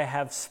 therefore I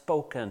have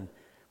spoken.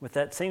 With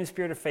that same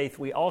spirit of faith,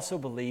 we also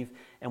believe,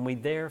 and we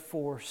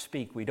therefore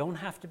speak. We don't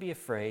have to be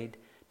afraid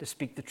to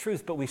speak the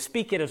truth, but we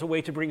speak it as a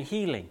way to bring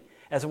healing,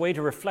 as a way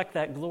to reflect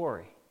that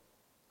glory.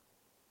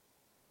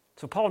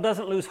 So Paul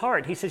doesn't lose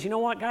heart. He says, you know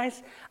what,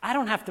 guys? I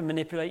don't have to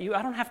manipulate you.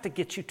 I don't have to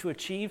get you to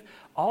achieve.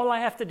 All I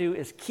have to do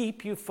is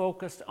keep you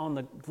focused on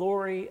the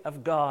glory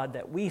of God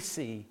that we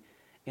see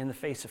in the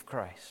face of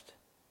Christ.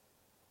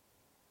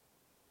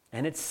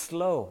 And it's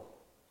slow.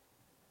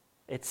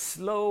 It's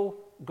slow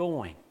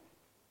going.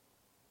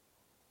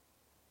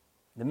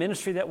 The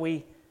ministry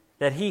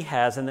that he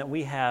has and that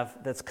we have,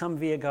 that's come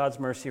via God's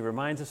mercy,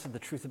 reminds us of the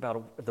truth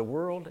about the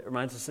world. It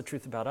reminds us of the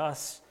truth about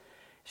us.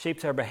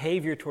 Shapes our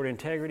behavior toward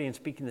integrity and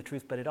speaking the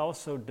truth, but it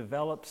also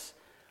develops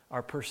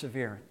our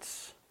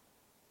perseverance.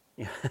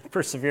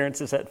 Perseverance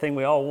is that thing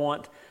we all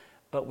want,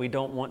 but we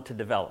don't want to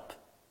develop,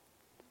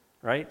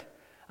 right?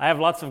 I have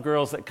lots of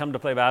girls that come to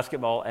play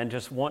basketball and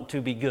just want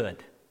to be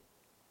good.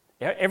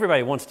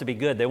 Everybody wants to be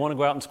good. They want to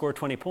go out and score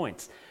 20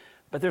 points.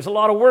 But there's a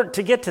lot of work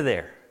to get to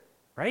there,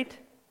 right?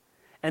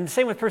 And the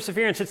same with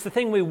perseverance. It's the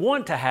thing we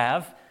want to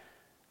have,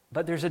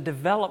 but there's a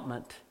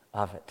development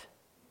of it.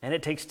 And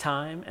it takes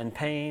time and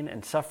pain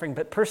and suffering.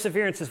 But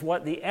perseverance is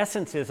what the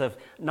essence is of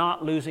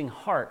not losing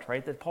heart,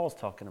 right, that Paul's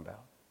talking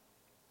about.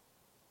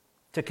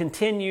 To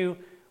continue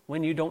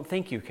when you don't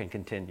think you can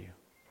continue.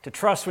 To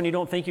trust when you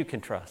don't think you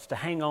can trust. To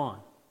hang on.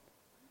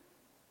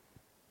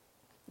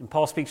 And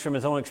Paul speaks from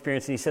his own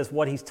experience, and he says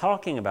what he's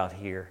talking about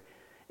here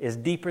is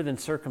deeper than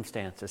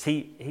circumstances.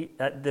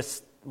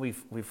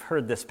 We've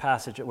heard this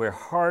passage that we're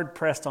hard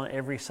pressed on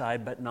every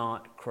side, but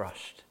not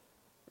crushed,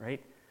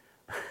 right?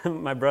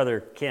 My brother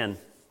Ken,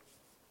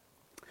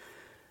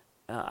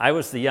 I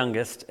was the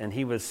youngest, and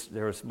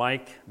there was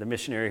Mike, the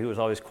missionary, who was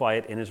always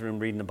quiet in his room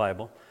reading the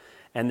Bible.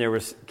 And there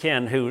was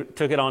Ken, who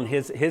took it on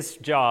his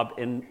job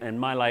in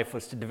my life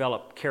was to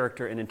develop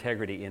character and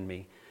integrity in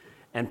me.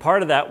 And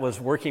part of that was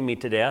working me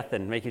to death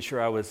and making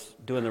sure I was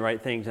doing the right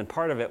things. And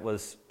part of it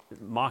was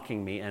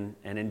mocking me and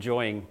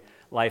enjoying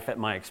life at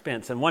my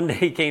expense. And one day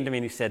he came to me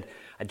and he said,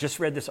 I just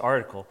read this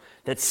article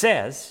that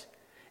says,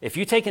 if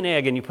you take an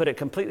egg and you put it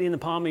completely in the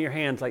palm of your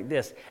hands like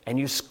this, and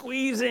you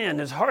squeeze in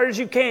as hard as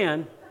you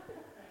can,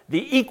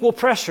 the equal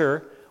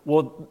pressure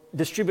will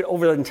distribute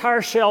over the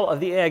entire shell of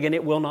the egg and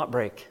it will not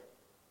break.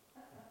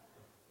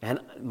 And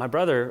my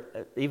brother,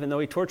 even though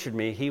he tortured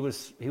me, he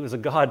was a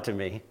god to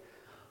me.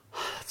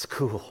 That's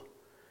cool.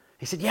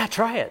 He said, yeah,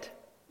 try it.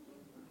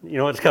 You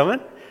know what's coming,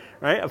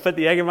 right? I put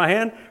the egg in my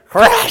hand,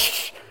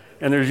 crash,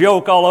 and there's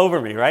yolk all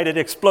over me, right? It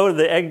exploded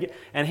the egg,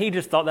 and he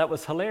just thought that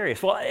was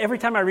hilarious. Well, every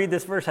time I read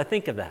this verse, I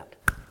think of that.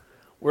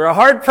 We're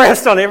hard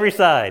pressed on every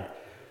side.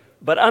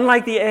 But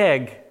unlike the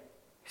egg,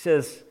 he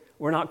says,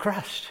 we're not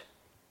crushed.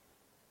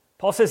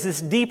 Paul says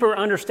this deeper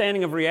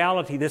understanding of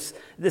reality,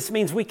 this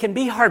means we can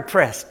be hard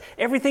pressed.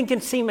 Everything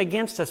can seem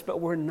against us, but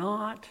we're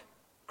not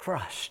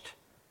crushed.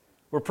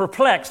 We're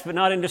perplexed, but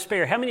not in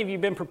despair. How many of you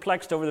have been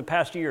perplexed over the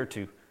past year or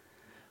two?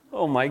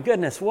 Oh my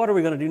goodness, what are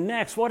we going to do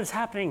next? What is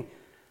happening?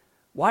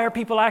 Why are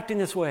people acting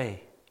this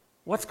way?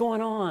 What's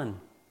going on?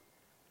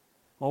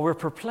 Well, we're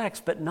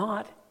perplexed, but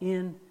not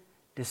in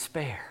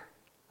despair.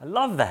 I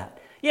love that.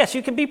 Yes,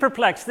 you can be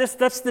perplexed.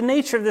 That's the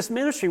nature of this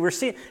ministry. We're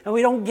seeing, and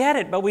we don't get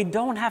it, but we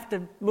don't have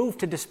to move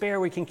to despair.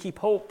 We can keep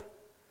hope.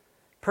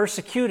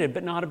 Persecuted,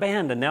 but not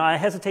abandoned. Now, I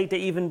hesitate to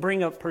even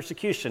bring up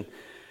persecution,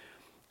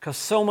 because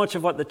so much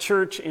of what the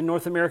church in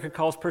North America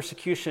calls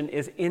persecution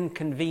is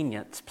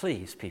inconvenience.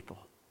 Please, people.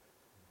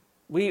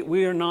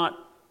 We are not,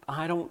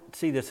 I don't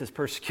see this as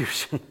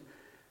persecution.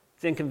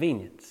 It's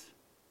inconvenience.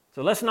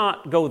 So let's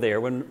not go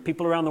there when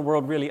people around the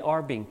world really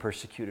are being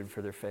persecuted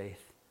for their faith.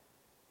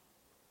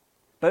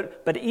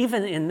 But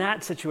even in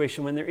that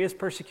situation, when there is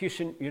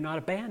persecution, you're not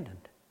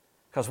abandoned.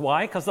 Because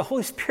why? Because the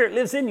Holy Spirit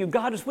lives in you.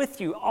 God is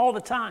with you all the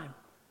time.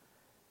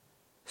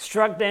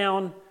 Struck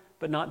down,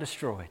 but not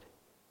destroyed.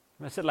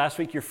 I said last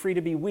week, you're free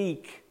to be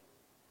weak.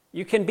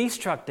 You can be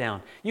struck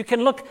down. You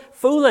can look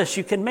foolish.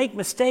 You can make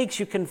mistakes.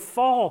 You can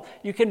fall.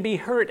 You can be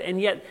hurt. And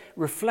yet,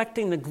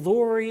 reflecting the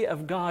glory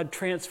of God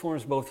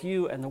transforms both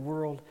you and the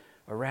world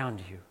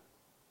around you.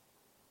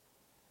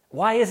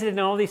 Why is it in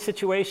all these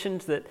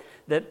situations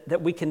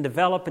that we can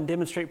develop and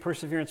demonstrate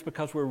perseverance?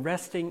 Because we're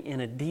resting in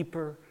a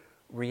deeper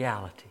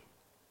reality.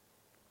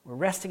 We're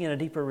resting in a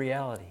deeper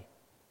reality.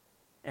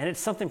 And it's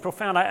something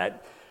profound. I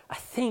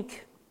feel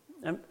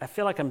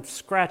like I'm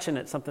scratching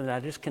at something that I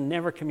just can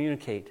never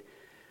communicate.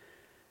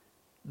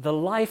 The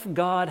life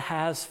God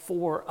has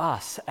for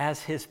us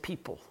as His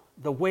people,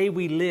 the way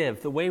we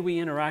live, the way we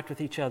interact with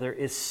each other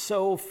is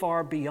so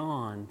far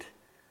beyond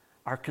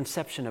our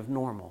conception of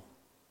normal.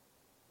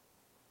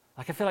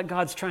 Like I feel like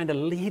God's trying to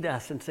lead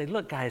us and say,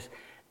 look guys,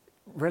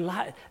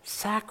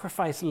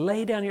 sacrifice,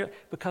 lay down your,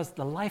 because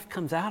the life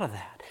comes out of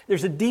that.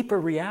 There's a deeper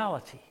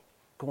reality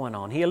going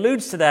on. He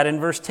alludes to that in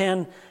verse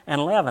 10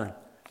 and 11,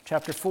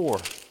 chapter 4.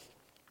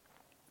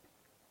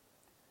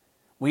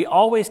 We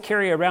always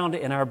carry around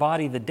in our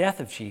body the death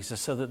of Jesus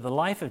so that the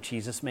life of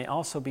Jesus may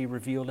also be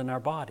revealed in our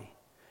body.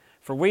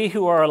 For we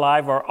who are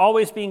alive are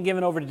always being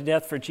given over to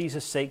death for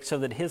Jesus' sake so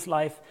that His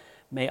life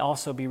may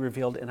also be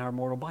revealed in our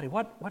mortal body.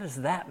 What does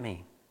that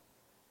mean?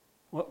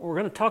 Well, we're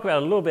going to talk about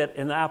it a little bit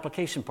in the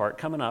application part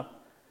coming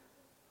up.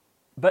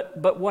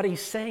 But what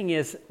he's saying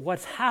is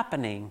what's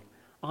happening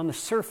on the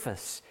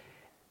surface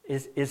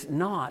is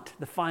not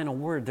the final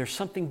word. There's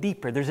something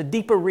deeper. There's a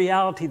deeper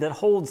reality that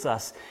holds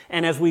us.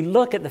 And as we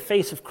look at the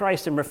face of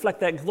Christ and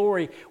reflect that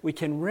glory, we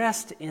can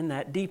rest in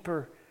that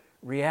deeper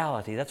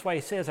reality. That's why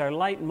he says our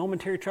light and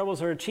momentary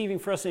troubles are achieving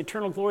for us an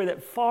eternal glory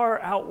that far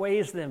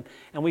outweighs them.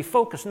 And we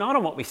focus not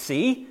on what we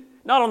see,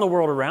 not on the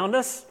world around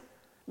us,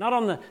 not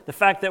on the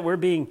fact that we're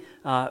being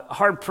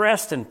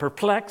hard-pressed and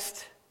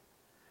perplexed,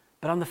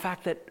 but on the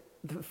fact that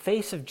the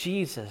face of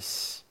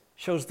Jesus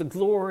shows the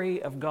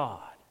glory of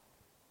God.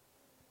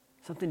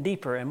 Something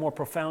deeper and more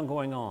profound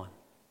going on.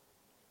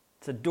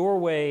 It's a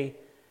doorway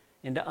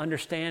into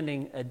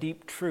understanding a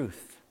deep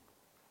truth.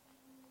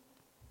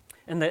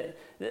 And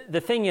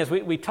the thing is,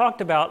 we talked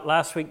about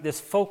last week,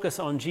 this focus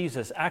on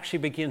Jesus actually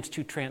begins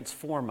to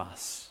transform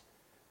us.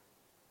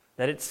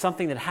 That it's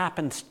something that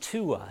happens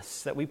to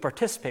us, that we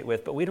participate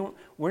with, but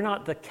we're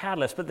not the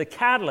catalyst. But the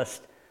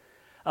catalyst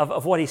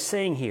of what he's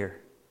saying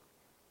here,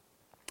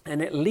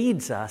 and it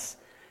leads us,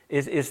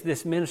 is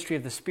this ministry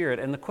of the Spirit.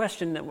 And the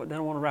question that I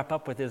want to wrap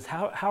up with is,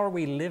 how are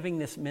we living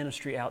this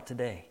ministry out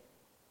today?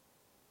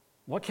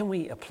 What can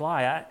we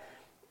apply?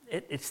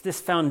 It's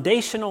this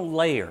foundational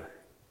layer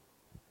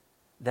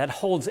that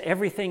holds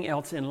everything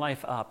else in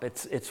life up.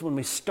 It's when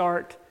we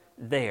start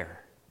there.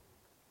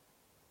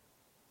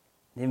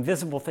 The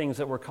invisible things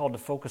that we're called to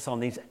focus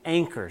on, these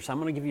anchors. I'm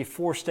going to give you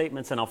 4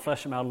 statements, and I'll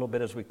flesh them out a little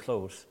bit as we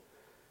close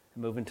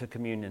and move into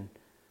communion.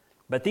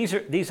 But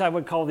these I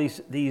would call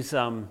these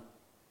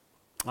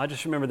I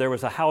just remember there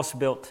was a house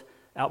built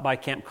out by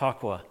Camp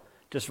Kakwa,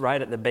 just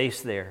right at the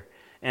base there.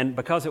 And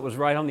because it was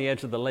right on the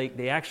edge of the lake,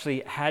 they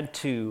actually had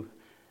to,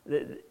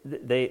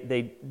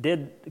 they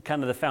did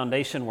kind of the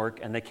foundation work,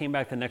 and they came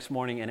back the next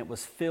morning and it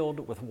was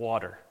filled with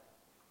water.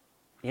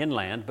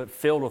 Inland, but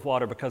filled with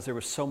water because there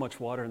was so much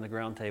water in the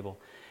ground table.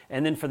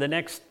 And then for the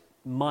next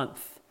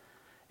month,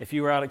 if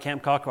you were out at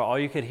Camp Kakwa, all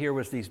you could hear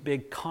was these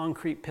big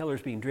concrete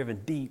pillars being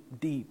driven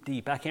deep, deep,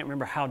 deep. I can't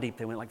remember how deep.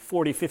 They went like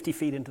 40, 50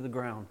 feet into the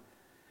ground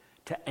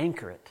to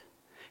anchor it.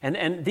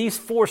 And these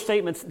 4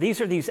 statements, these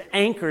are these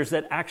anchors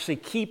that actually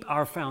keep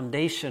our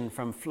foundation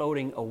from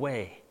floating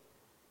away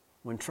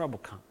when trouble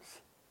comes.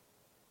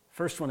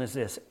 First one is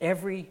this: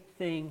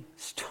 everything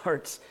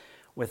starts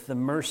with the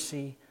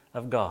mercy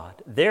of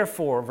God.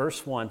 Therefore,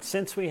 verse 1,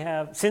 since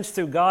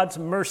through God's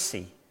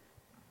mercy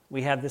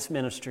we have this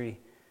ministry,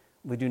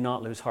 we do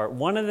not lose heart.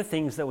 One of the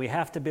things that we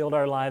have to build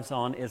our lives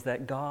on is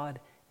that God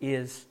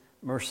is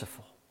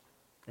merciful.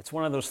 It's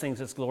one of those things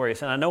that's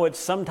glorious. And I know it's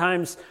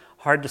sometimes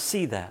hard to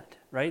see that,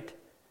 right?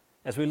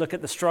 As we look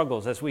at the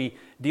struggles, as we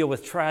deal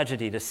with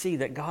tragedy, to see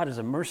that God is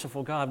a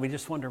merciful God, we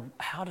just wonder,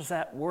 how does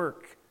that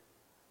work?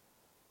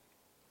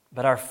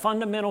 But our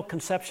fundamental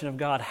conception of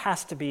God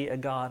has to be a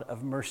God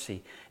of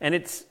mercy. And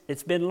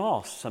it's been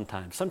lost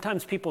sometimes.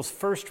 Sometimes people's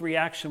first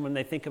reaction when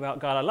they think about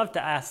God, I love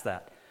to ask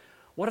that.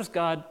 What does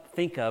God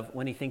think of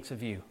when he thinks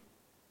of you?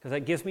 Because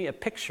that gives me a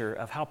picture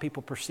of how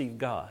people perceive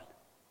God.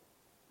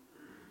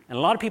 And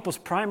a lot of people's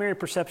primary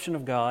perception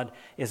of God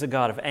is a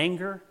God of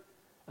anger,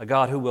 a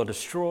God who will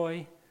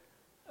destroy,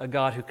 a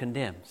God who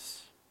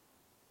condemns.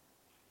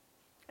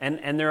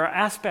 And there are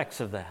aspects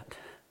of that,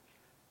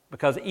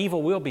 because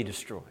evil will be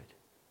destroyed.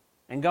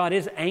 And God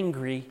is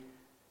angry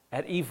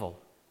at evil.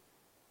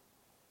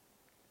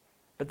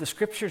 But the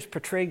Scriptures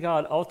portray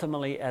God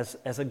ultimately as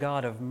a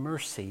God of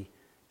mercy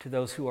to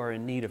those who are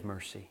in need of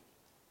mercy.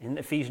 In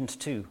Ephesians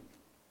 2.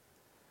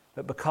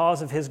 But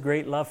because of his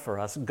great love for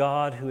us,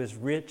 God, who is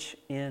rich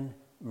in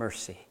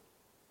mercy,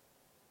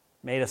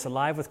 made us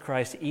alive with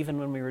Christ even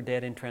when we were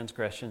dead in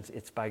transgressions.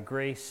 It's by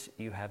grace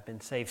you have been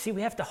saved. See,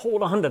 we have to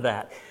hold on to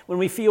that. When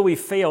we feel we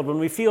failed, when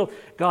we feel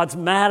God's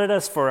mad at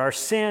us for our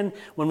sin,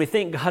 when we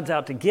think God's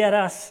out to get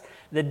us,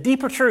 the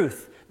deeper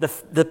truth,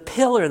 the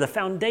pillar, the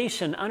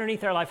foundation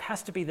underneath our life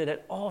has to be that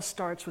it all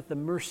starts with the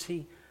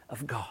mercy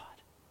of God.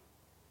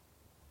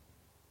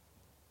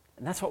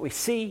 And that's what we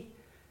see,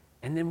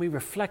 and then we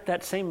reflect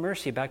that same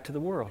mercy back to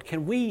the world.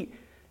 Can we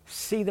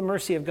see the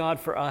mercy of God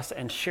for us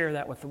and share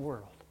that with the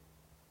world?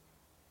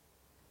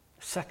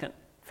 Second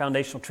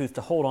foundational truth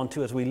to hold on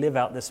to as we live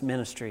out this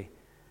ministry.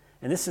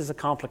 And this is a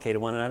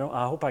complicated one, and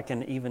I hope I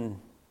can even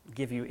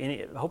give you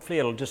any, hopefully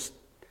it'll just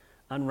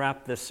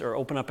unwrap this or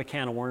open up a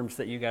can of worms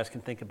that you guys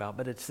can think about.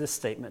 But it's this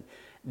statement: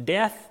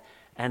 death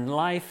and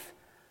life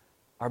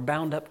are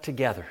bound up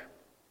together.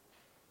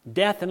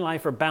 Death and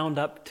life are bound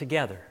up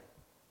together.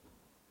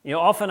 You know,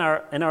 often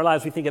in our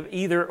lives we think of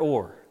either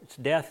or. It's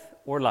death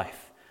or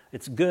life.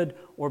 It's good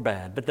or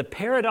bad. But the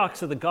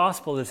paradox of the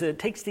gospel is that it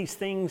takes these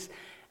things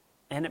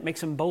and it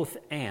makes them both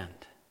and.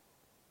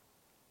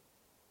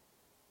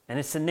 And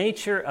it's the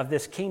nature of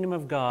this kingdom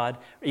of God.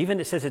 Even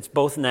it says it's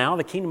both now,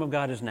 the kingdom of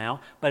God is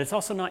now, but it's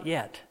also not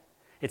yet.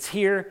 It's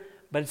here,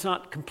 but it's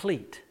not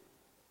complete.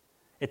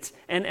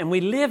 And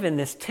we live in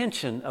this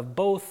tension of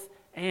both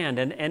and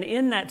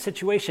in that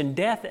situation,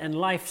 death and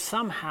life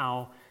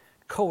somehow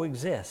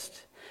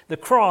coexist. The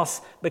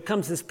cross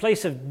becomes this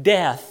place of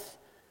death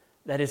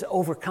that is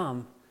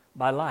overcome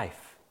by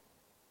life.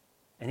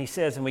 And he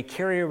says, and we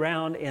carry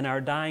around in our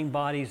dying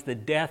bodies the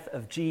death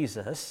of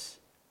Jesus.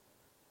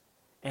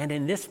 And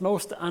in this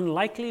most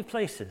unlikely of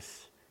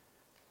places,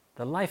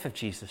 the life of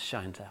Jesus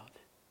shines out.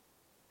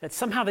 That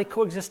somehow they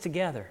coexist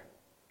together.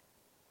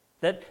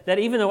 That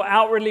even though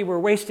outwardly we're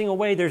wasting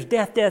away, there's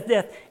death, death,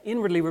 death,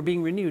 inwardly we're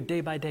being renewed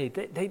day by day.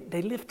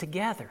 They live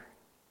together.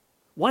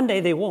 One day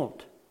they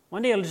won't.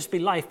 One day it'll just be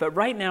life. But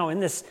right now in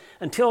this,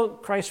 until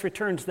Christ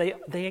returns,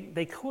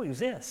 they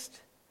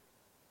coexist.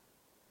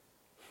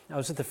 I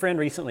was with a friend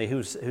recently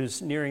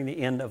who's nearing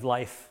the end of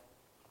life.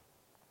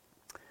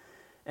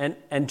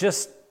 And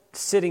just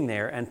sitting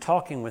there and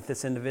talking with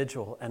this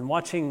individual and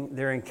watching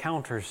their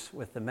encounters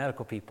with the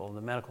medical people and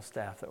the medical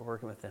staff that were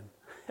working with them.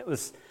 It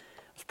was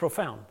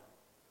profound.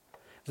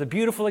 It was a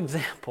beautiful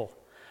example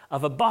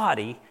of a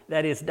body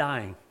that is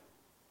dying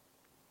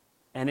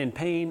and in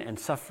pain and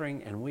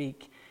suffering and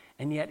weak.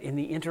 And yet in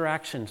the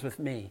interactions with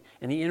me,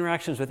 in the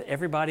interactions with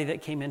everybody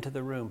that came into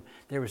the room,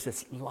 there was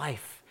this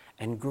life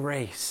and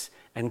grace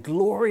and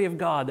glory of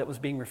God that was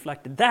being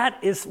reflected.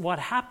 That is what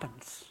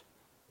happens.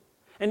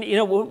 And you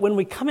know, when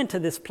we come into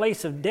this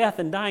place of death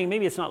and dying,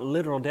 maybe it's not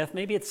literal death,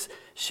 maybe it's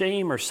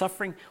shame or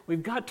suffering,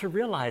 we've got to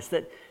realize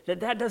that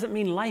doesn't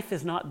mean life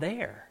is not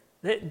there.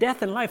 That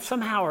death and life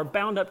somehow are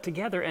bound up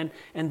together,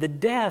 and the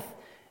death,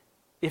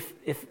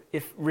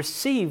 if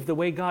received the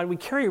way God, we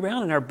carry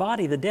around in our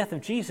body the death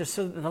of Jesus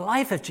so that the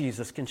life of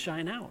Jesus can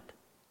shine out.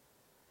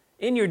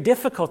 In your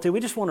difficulty, we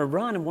just want to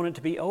run and want it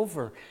to be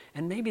over.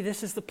 And maybe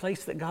this is the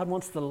place that God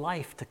wants the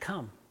life to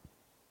come.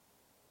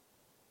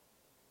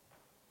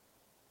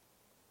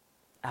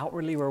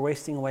 Outwardly we're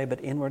wasting away,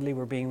 but inwardly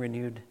we're being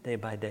renewed day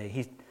by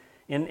day.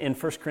 In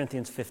 1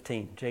 Corinthians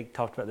 15, Jake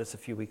talked about this a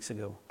few weeks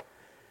ago.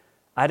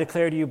 I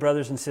declare to you,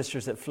 brothers and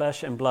sisters, that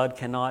flesh and blood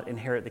cannot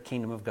inherit the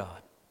kingdom of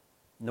God,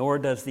 nor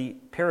does the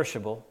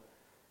perishable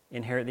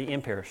inherit the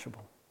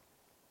imperishable.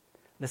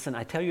 Listen,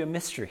 I tell you a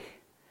mystery.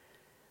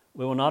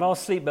 We will not all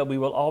sleep, but we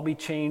will all be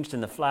changed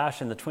in the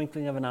flash and the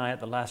twinkling of an eye at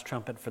the last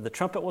trumpet. For the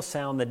trumpet will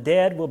sound, the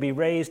dead will be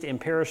raised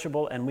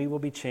imperishable, and we will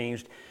be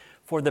changed.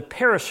 For the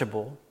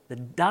perishable, the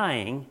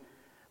dying,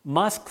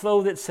 must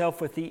clothe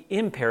itself with the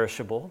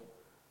imperishable,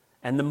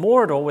 and the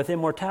mortal with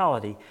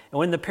immortality. And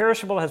when the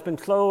perishable has been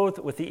clothed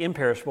with the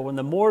imperishable, when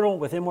the mortal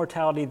with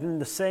immortality, then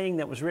the saying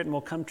that was written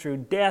will come true,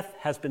 death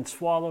has been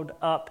swallowed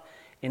up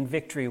in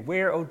victory.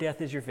 Where, O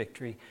death, is your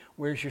victory?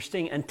 Where's your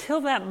sting?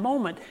 Until that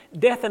moment,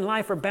 death and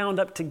life are bound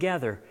up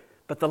together,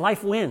 but the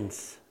life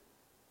wins.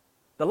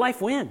 The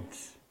life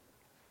wins.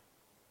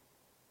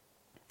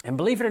 And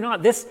believe it or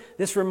not, this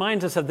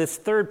reminds us of this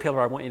third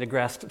pillar I want you to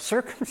grasp.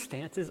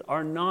 Circumstances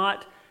are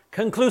not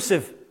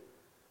conclusive.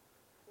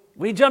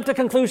 We jump to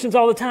conclusions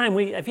all the time.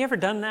 Have you ever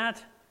done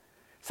that?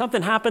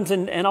 Something happens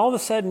and all of a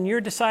sudden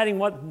you're deciding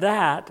what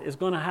that is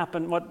going to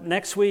happen, what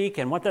next week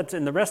and what that's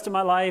in the rest of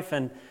my life,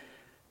 and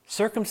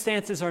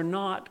circumstances are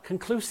not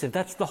conclusive.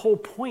 That's the whole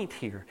point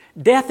here.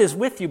 Death is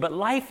with you, but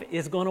life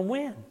is going to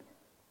win.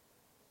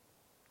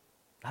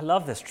 I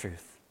love this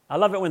truth. I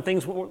love it when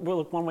things will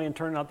look one way and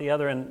turn out the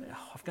other. And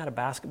I've got a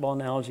basketball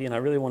analogy, and I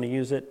really want to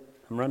use it.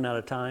 I'm running out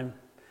of time.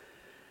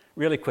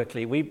 Really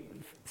quickly,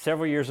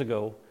 several years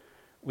ago,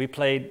 we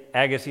played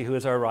Agassiz, who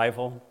is our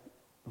rival.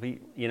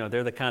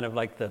 They're the kind of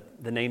like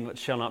the name that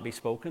shall not be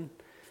spoken.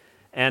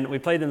 And we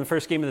played them the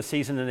first game of the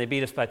season, and they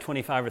beat us by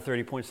 25 or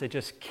 30 points. They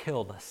just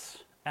killed us,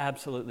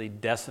 absolutely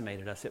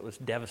decimated us. It was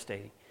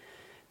devastating.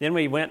 Then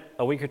we went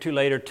a week or two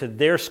later to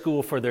their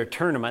school for their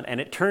tournament, and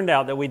it turned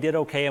out that we did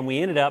okay, and we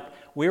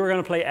were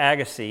going to play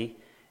Agassiz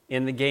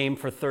in the game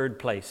for third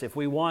place. If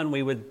we won,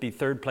 we would be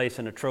third place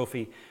in a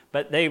trophy.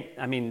 But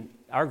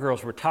our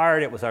girls were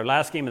tired. It was our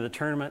last game of the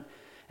tournament,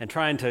 and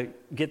trying to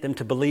get them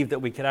to believe that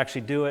we could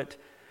actually do it,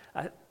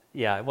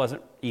 it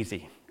wasn't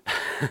easy.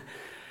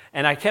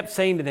 And I kept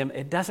saying to them,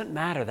 it doesn't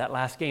matter, that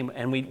last game.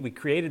 And we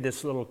created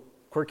this little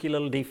quirky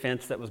little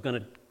defense that was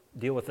going to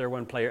deal with their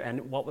one player.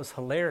 And what was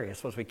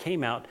hilarious was we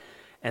came out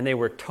and they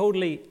were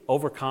totally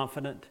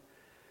overconfident.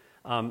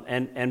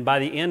 And by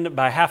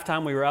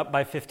halftime, we were up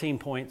by 15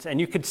 points. And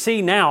you could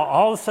see now,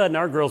 all of a sudden,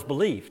 our girls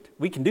believed,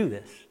 we can do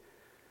this.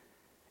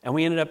 And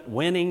we ended up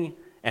winning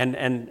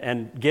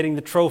and getting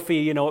the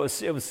trophy. It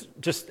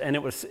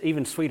was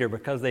even sweeter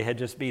because they had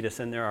just beat us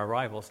and they're our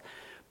rivals.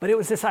 But it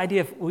was this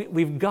idea of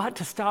we've got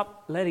to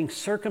stop letting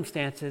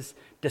circumstances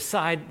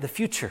decide the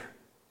future.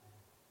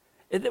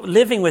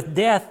 Living with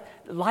death,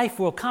 life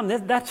will come.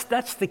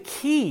 That's the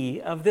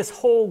key of this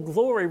whole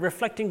glory,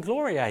 reflecting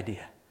glory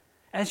idea.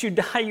 As you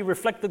die, you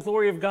reflect the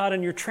glory of God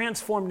and you're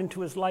transformed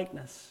into His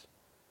likeness.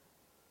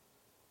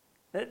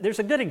 There's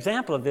a good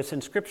example of this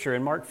in Scripture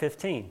in Mark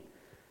 15.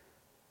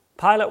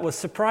 Pilate was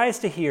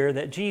surprised to hear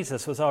that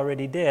Jesus was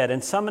already dead,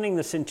 and summoning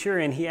the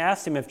centurion, he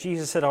asked him if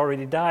Jesus had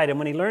already died, and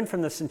when he learned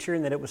from the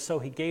centurion that it was so,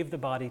 he gave the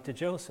body to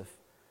Joseph.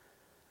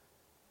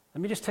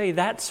 Let me just tell you,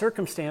 that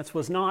circumstance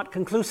was not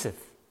conclusive.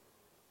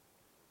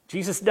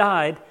 Jesus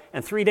died,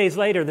 and 3 days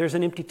later, there's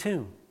an empty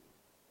tomb.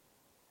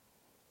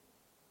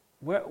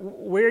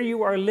 Where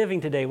you are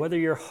living today, whether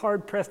you're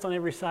hard-pressed on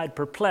every side,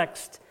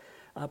 perplexed,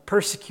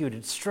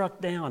 persecuted,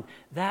 struck down,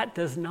 that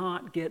does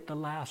not get the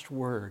last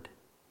word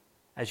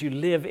as you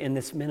live in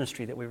this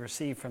ministry that we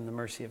receive from the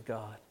mercy of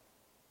God.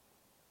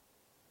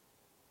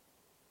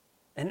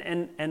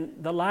 And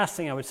the last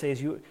thing I would say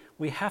is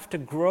we have to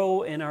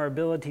grow in our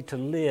ability to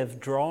live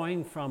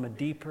drawing from a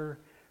deeper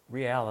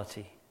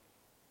reality.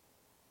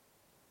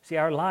 See,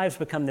 our lives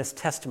become this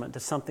testament to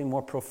something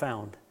more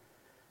profound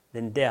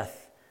than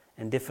death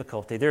and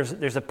difficulty.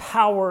 There's a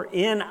power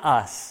in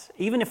us,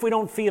 even if we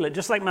don't feel it.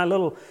 Just like my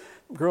little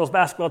girls'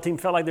 basketball team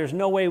felt like there's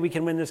no way we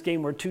can win this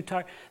game, we're too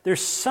tired.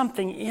 There's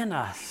something in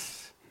us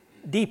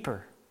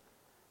deeper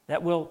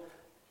that will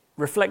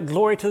reflect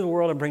glory to the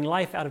world and bring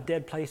life out of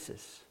dead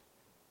places.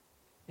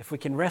 If we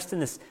can rest in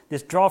this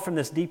draw from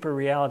this deeper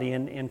reality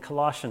in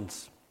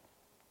Colossians.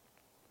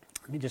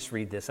 Let me just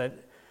read this.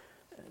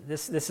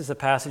 This is a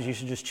passage you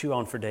should just chew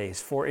on for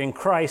days. For in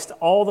Christ,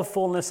 all the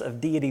fullness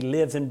of deity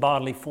lives in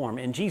bodily form.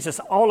 In Jesus,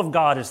 all of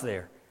God is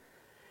there.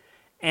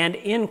 And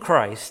in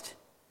Christ,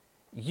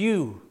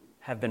 you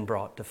have been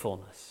brought to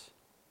fullness.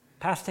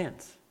 Past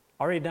tense,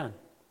 already done.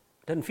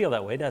 Doesn't feel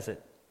that way, does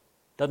it?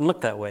 Doesn't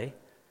look that way.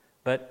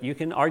 But you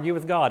can argue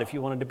with God if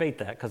you want to debate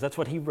that, because that's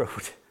what He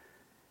wrote.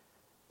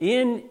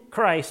 In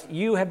Christ,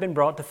 you have been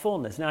brought to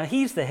fullness. Now,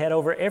 He's the head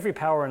over every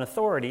power and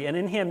authority, and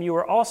in Him you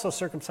are also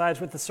circumcised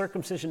with the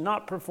circumcision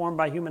not performed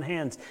by human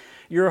hands.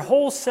 Your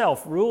whole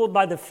self, ruled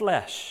by the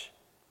flesh,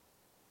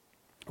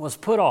 was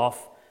put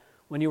off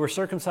when you were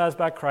circumcised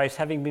by Christ,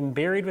 having been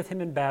buried with Him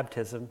in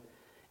baptism,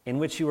 in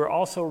which you were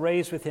also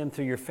raised with Him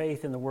through your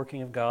faith in the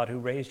working of God who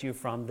raised you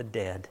from the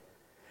dead.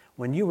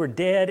 When you were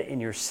dead in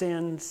your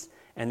sins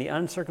and the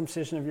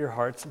uncircumcision of your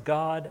hearts,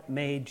 God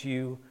made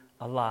you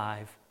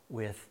alive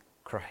with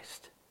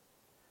Christ.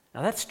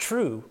 Now that's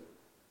true,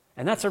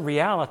 and that's a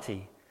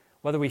reality.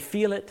 Whether we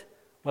feel it,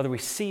 whether we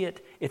see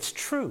it, it's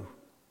true.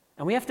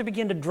 And we have to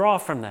begin to draw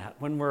from that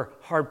when we're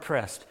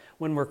hard-pressed,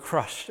 when we're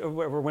crushed, or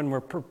when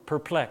we're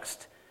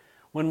perplexed,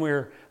 when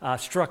we're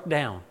struck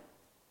down.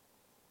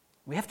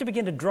 We have to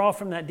begin to draw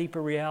from that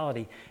deeper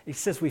reality. He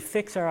says we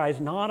fix our eyes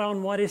not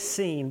on what is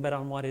seen, but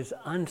on what is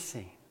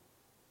unseen.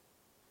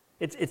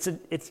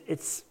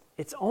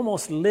 It's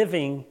almost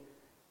living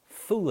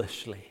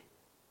foolishly.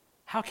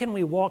 How can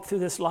we walk through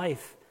this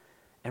life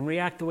and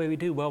react the way we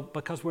do? Well,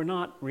 because we're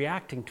not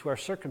reacting to our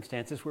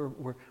circumstances.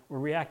 We're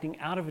reacting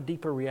out of a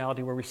deeper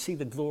reality where we see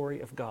the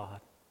glory of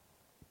God.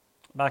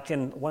 Back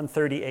in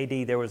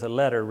 130 AD, there was a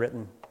letter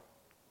written,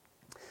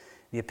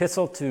 the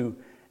Epistle to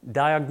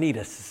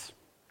Diognetus.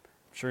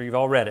 I'm sure you've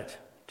all read it.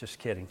 Just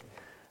kidding.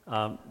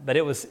 But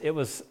it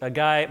was a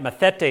guy,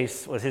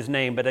 Mathetes was his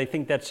name, but I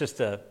think that's just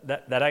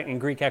that in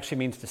Greek actually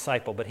means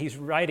disciple. But he's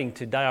writing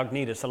to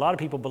Diognetus. A lot of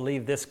people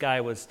believe this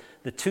guy was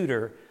the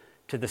tutor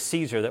to the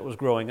Caesar that was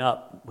growing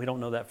up. We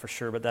don't know that for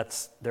sure, but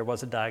there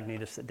was a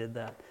Diognetus that did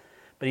that.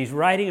 But he's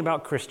writing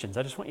about Christians.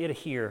 I just want you to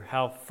hear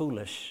how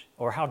foolish,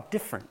 or how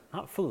different,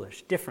 not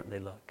foolish, different they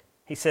look.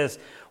 He says,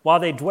 while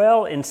they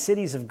dwell in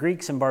cities of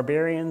Greeks and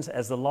barbarians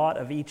as the lot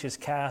of each is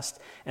cast,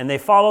 and they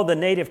follow the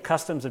native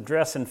customs of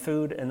dress and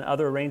food and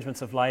other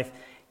arrangements of life,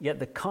 yet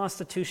the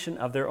constitution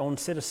of their own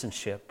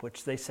citizenship,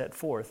 which they set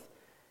forth,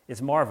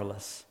 is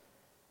marvelous,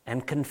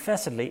 and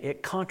confessedly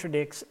it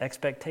contradicts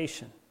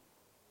expectation.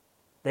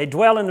 They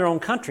dwell in their own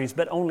countries,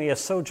 but only as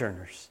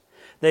sojourners.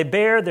 They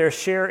bear their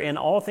share in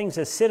all things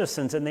as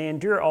citizens, and they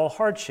endure all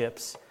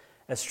hardships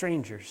as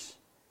strangers.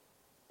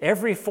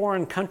 Every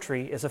foreign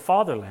country is a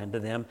fatherland to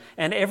them,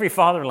 and every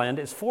fatherland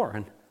is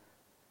foreign.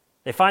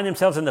 They find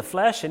themselves in the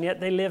flesh, and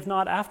yet they live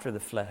not after the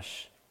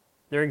flesh.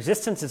 Their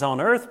existence is on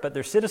earth, but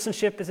their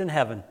citizenship is in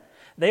heaven.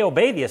 They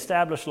obey the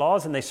established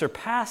laws, and they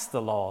surpass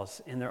the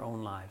laws in their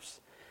own lives.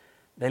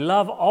 They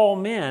love all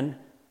men,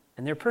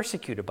 and they're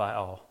persecuted by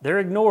all. They're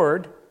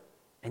ignored,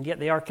 and yet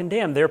they are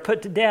condemned. They're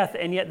put to death,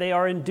 and yet they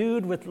are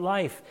endued with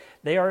life.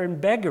 They are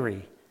in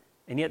beggary,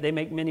 and yet they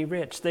make many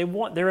rich.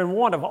 They're in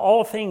want of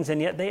all things,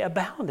 and yet they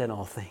abound in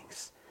all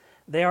things.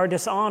 They are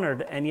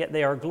dishonored, and yet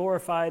they are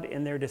glorified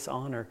in their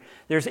dishonor.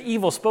 There's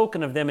evil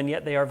spoken of them, and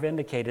yet they are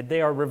vindicated.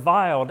 They are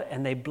reviled,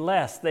 and they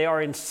bless. They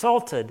are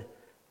insulted,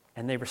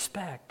 and they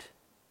respect.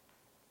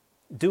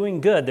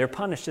 Doing good, they're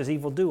punished as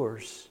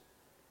evildoers.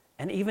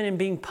 And even in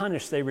being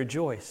punished, they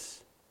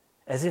rejoice,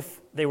 as if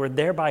they were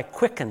thereby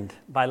quickened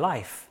by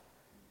life.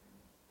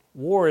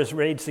 War is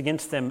waged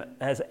against them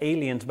as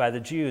aliens by the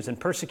Jews, and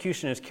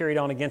persecution is carried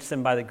on against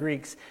them by the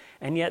Greeks.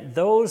 And yet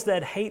those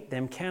that hate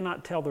them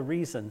cannot tell the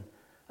reason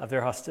of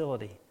their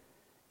hostility.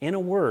 In a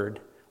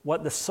word,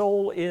 what the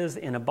soul is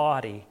in a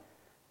body,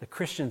 the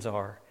Christians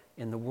are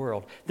in the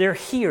world. They're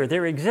here,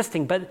 they're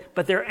existing, but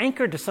they're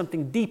anchored to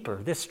something deeper,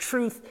 this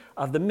truth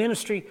of the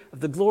ministry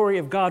of the glory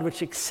of God,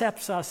 which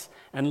accepts us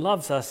and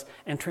loves us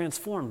and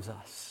transforms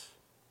us,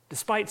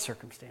 despite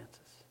circumstances.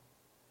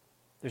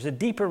 There's a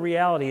deeper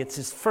reality. It's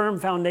this firm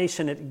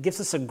foundation. It gives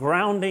us a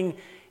grounding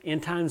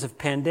in times of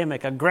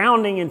pandemic, a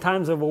grounding in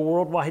times of a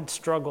worldwide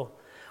struggle,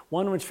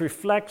 one which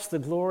reflects the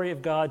glory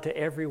of God to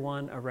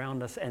everyone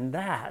around us. And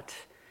that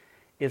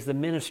is the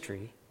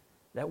ministry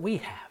that we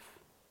have.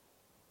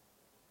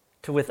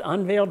 To, with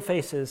unveiled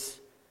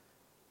faces,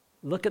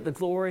 look at the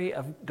glory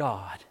of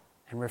God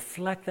and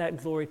reflect that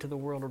glory to the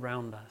world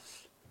around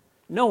us,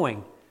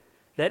 knowing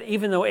that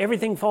even though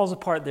everything falls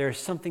apart, there is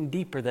something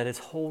deeper that is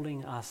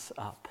holding us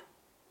up.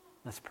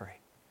 Let's pray.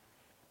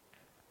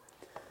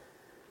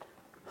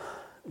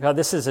 God,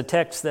 this is a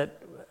text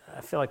that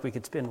I feel like we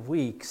could spend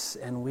weeks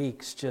and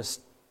weeks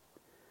just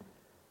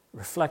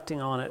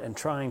reflecting on it and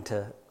trying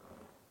to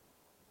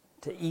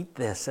eat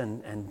this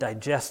and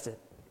digest it.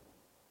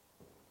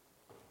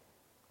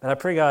 But I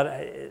pray, God,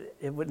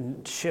 it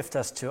wouldn't shift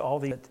us to all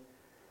the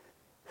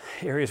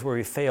areas where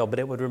we fail, but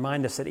it would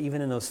remind us that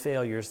even in those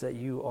failures that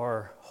you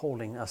are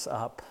holding us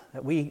up,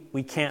 that we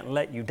can't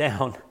let you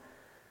down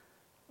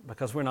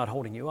because we're not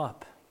holding you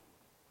up.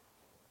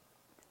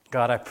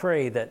 God, I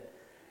pray that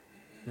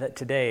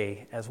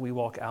today, as we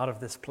walk out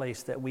of this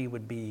place, that we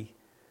would be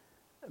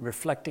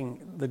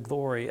reflecting the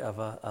glory of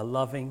a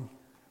loving,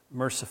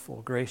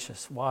 merciful,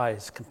 gracious,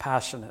 wise,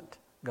 compassionate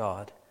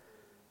God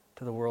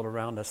to the world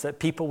around us, that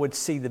people would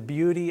see the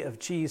beauty of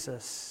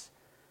Jesus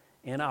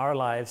in our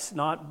lives,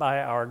 not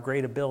by our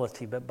great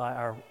ability, but by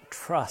our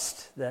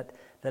trust that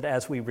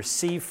as we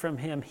receive from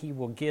him, he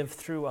will give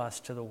through us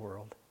to the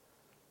world,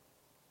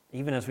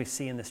 even as we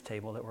see in this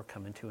table that we're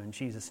coming to. In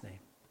Jesus' name,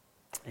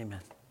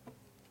 amen.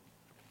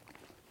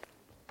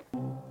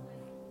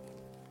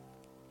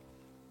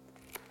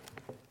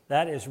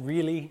 That is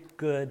really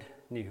good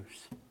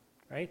news,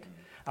 right?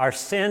 Our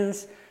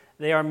sins,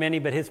 they are many,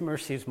 but his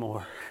mercy is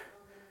more.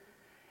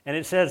 And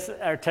it says,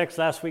 our text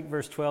last week,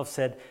 verse 12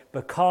 said,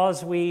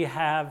 because we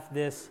have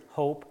this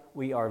hope,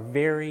 we are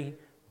very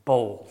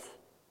bold.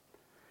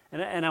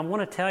 And I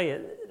want to tell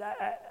you,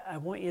 I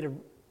want you to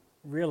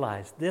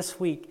realize this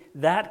week,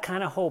 that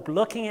kind of hope,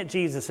 looking at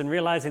Jesus and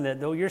realizing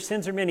that though your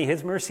sins are many,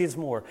 his mercy is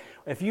more.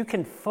 If you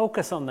can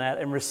focus on that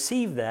and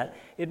receive that,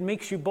 it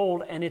makes you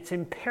bold, and it's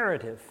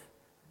imperative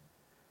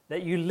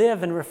that you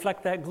live and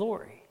reflect that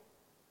glory.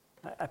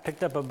 I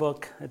picked up a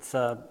book. It's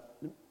a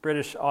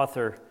British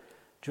author,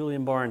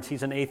 Julian Barnes.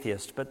 He's an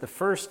atheist, but the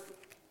first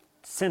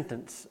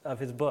sentence of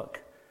his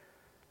book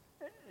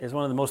is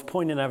one of the most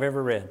poignant I've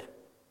ever read.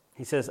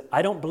 He says,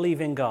 I don't believe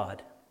in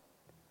God,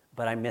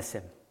 but I miss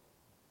him.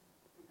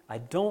 I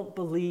don't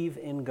believe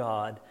in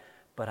God,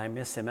 but I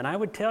miss him. And I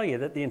would tell you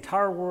that the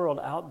entire world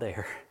out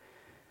there,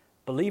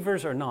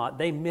 believers or not,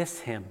 they miss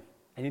him.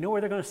 And you know where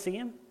they're going to see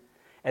him?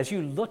 As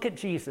you look at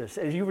Jesus,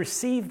 as you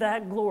receive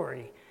that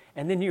glory,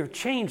 and then you're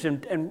changed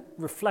and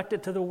reflect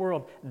it to the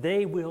world,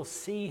 they will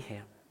see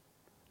him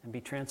and be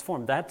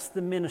transformed. That's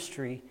the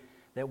ministry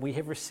that we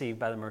have received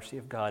by the mercy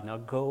of God. Now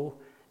go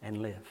and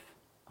live.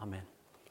 Amen.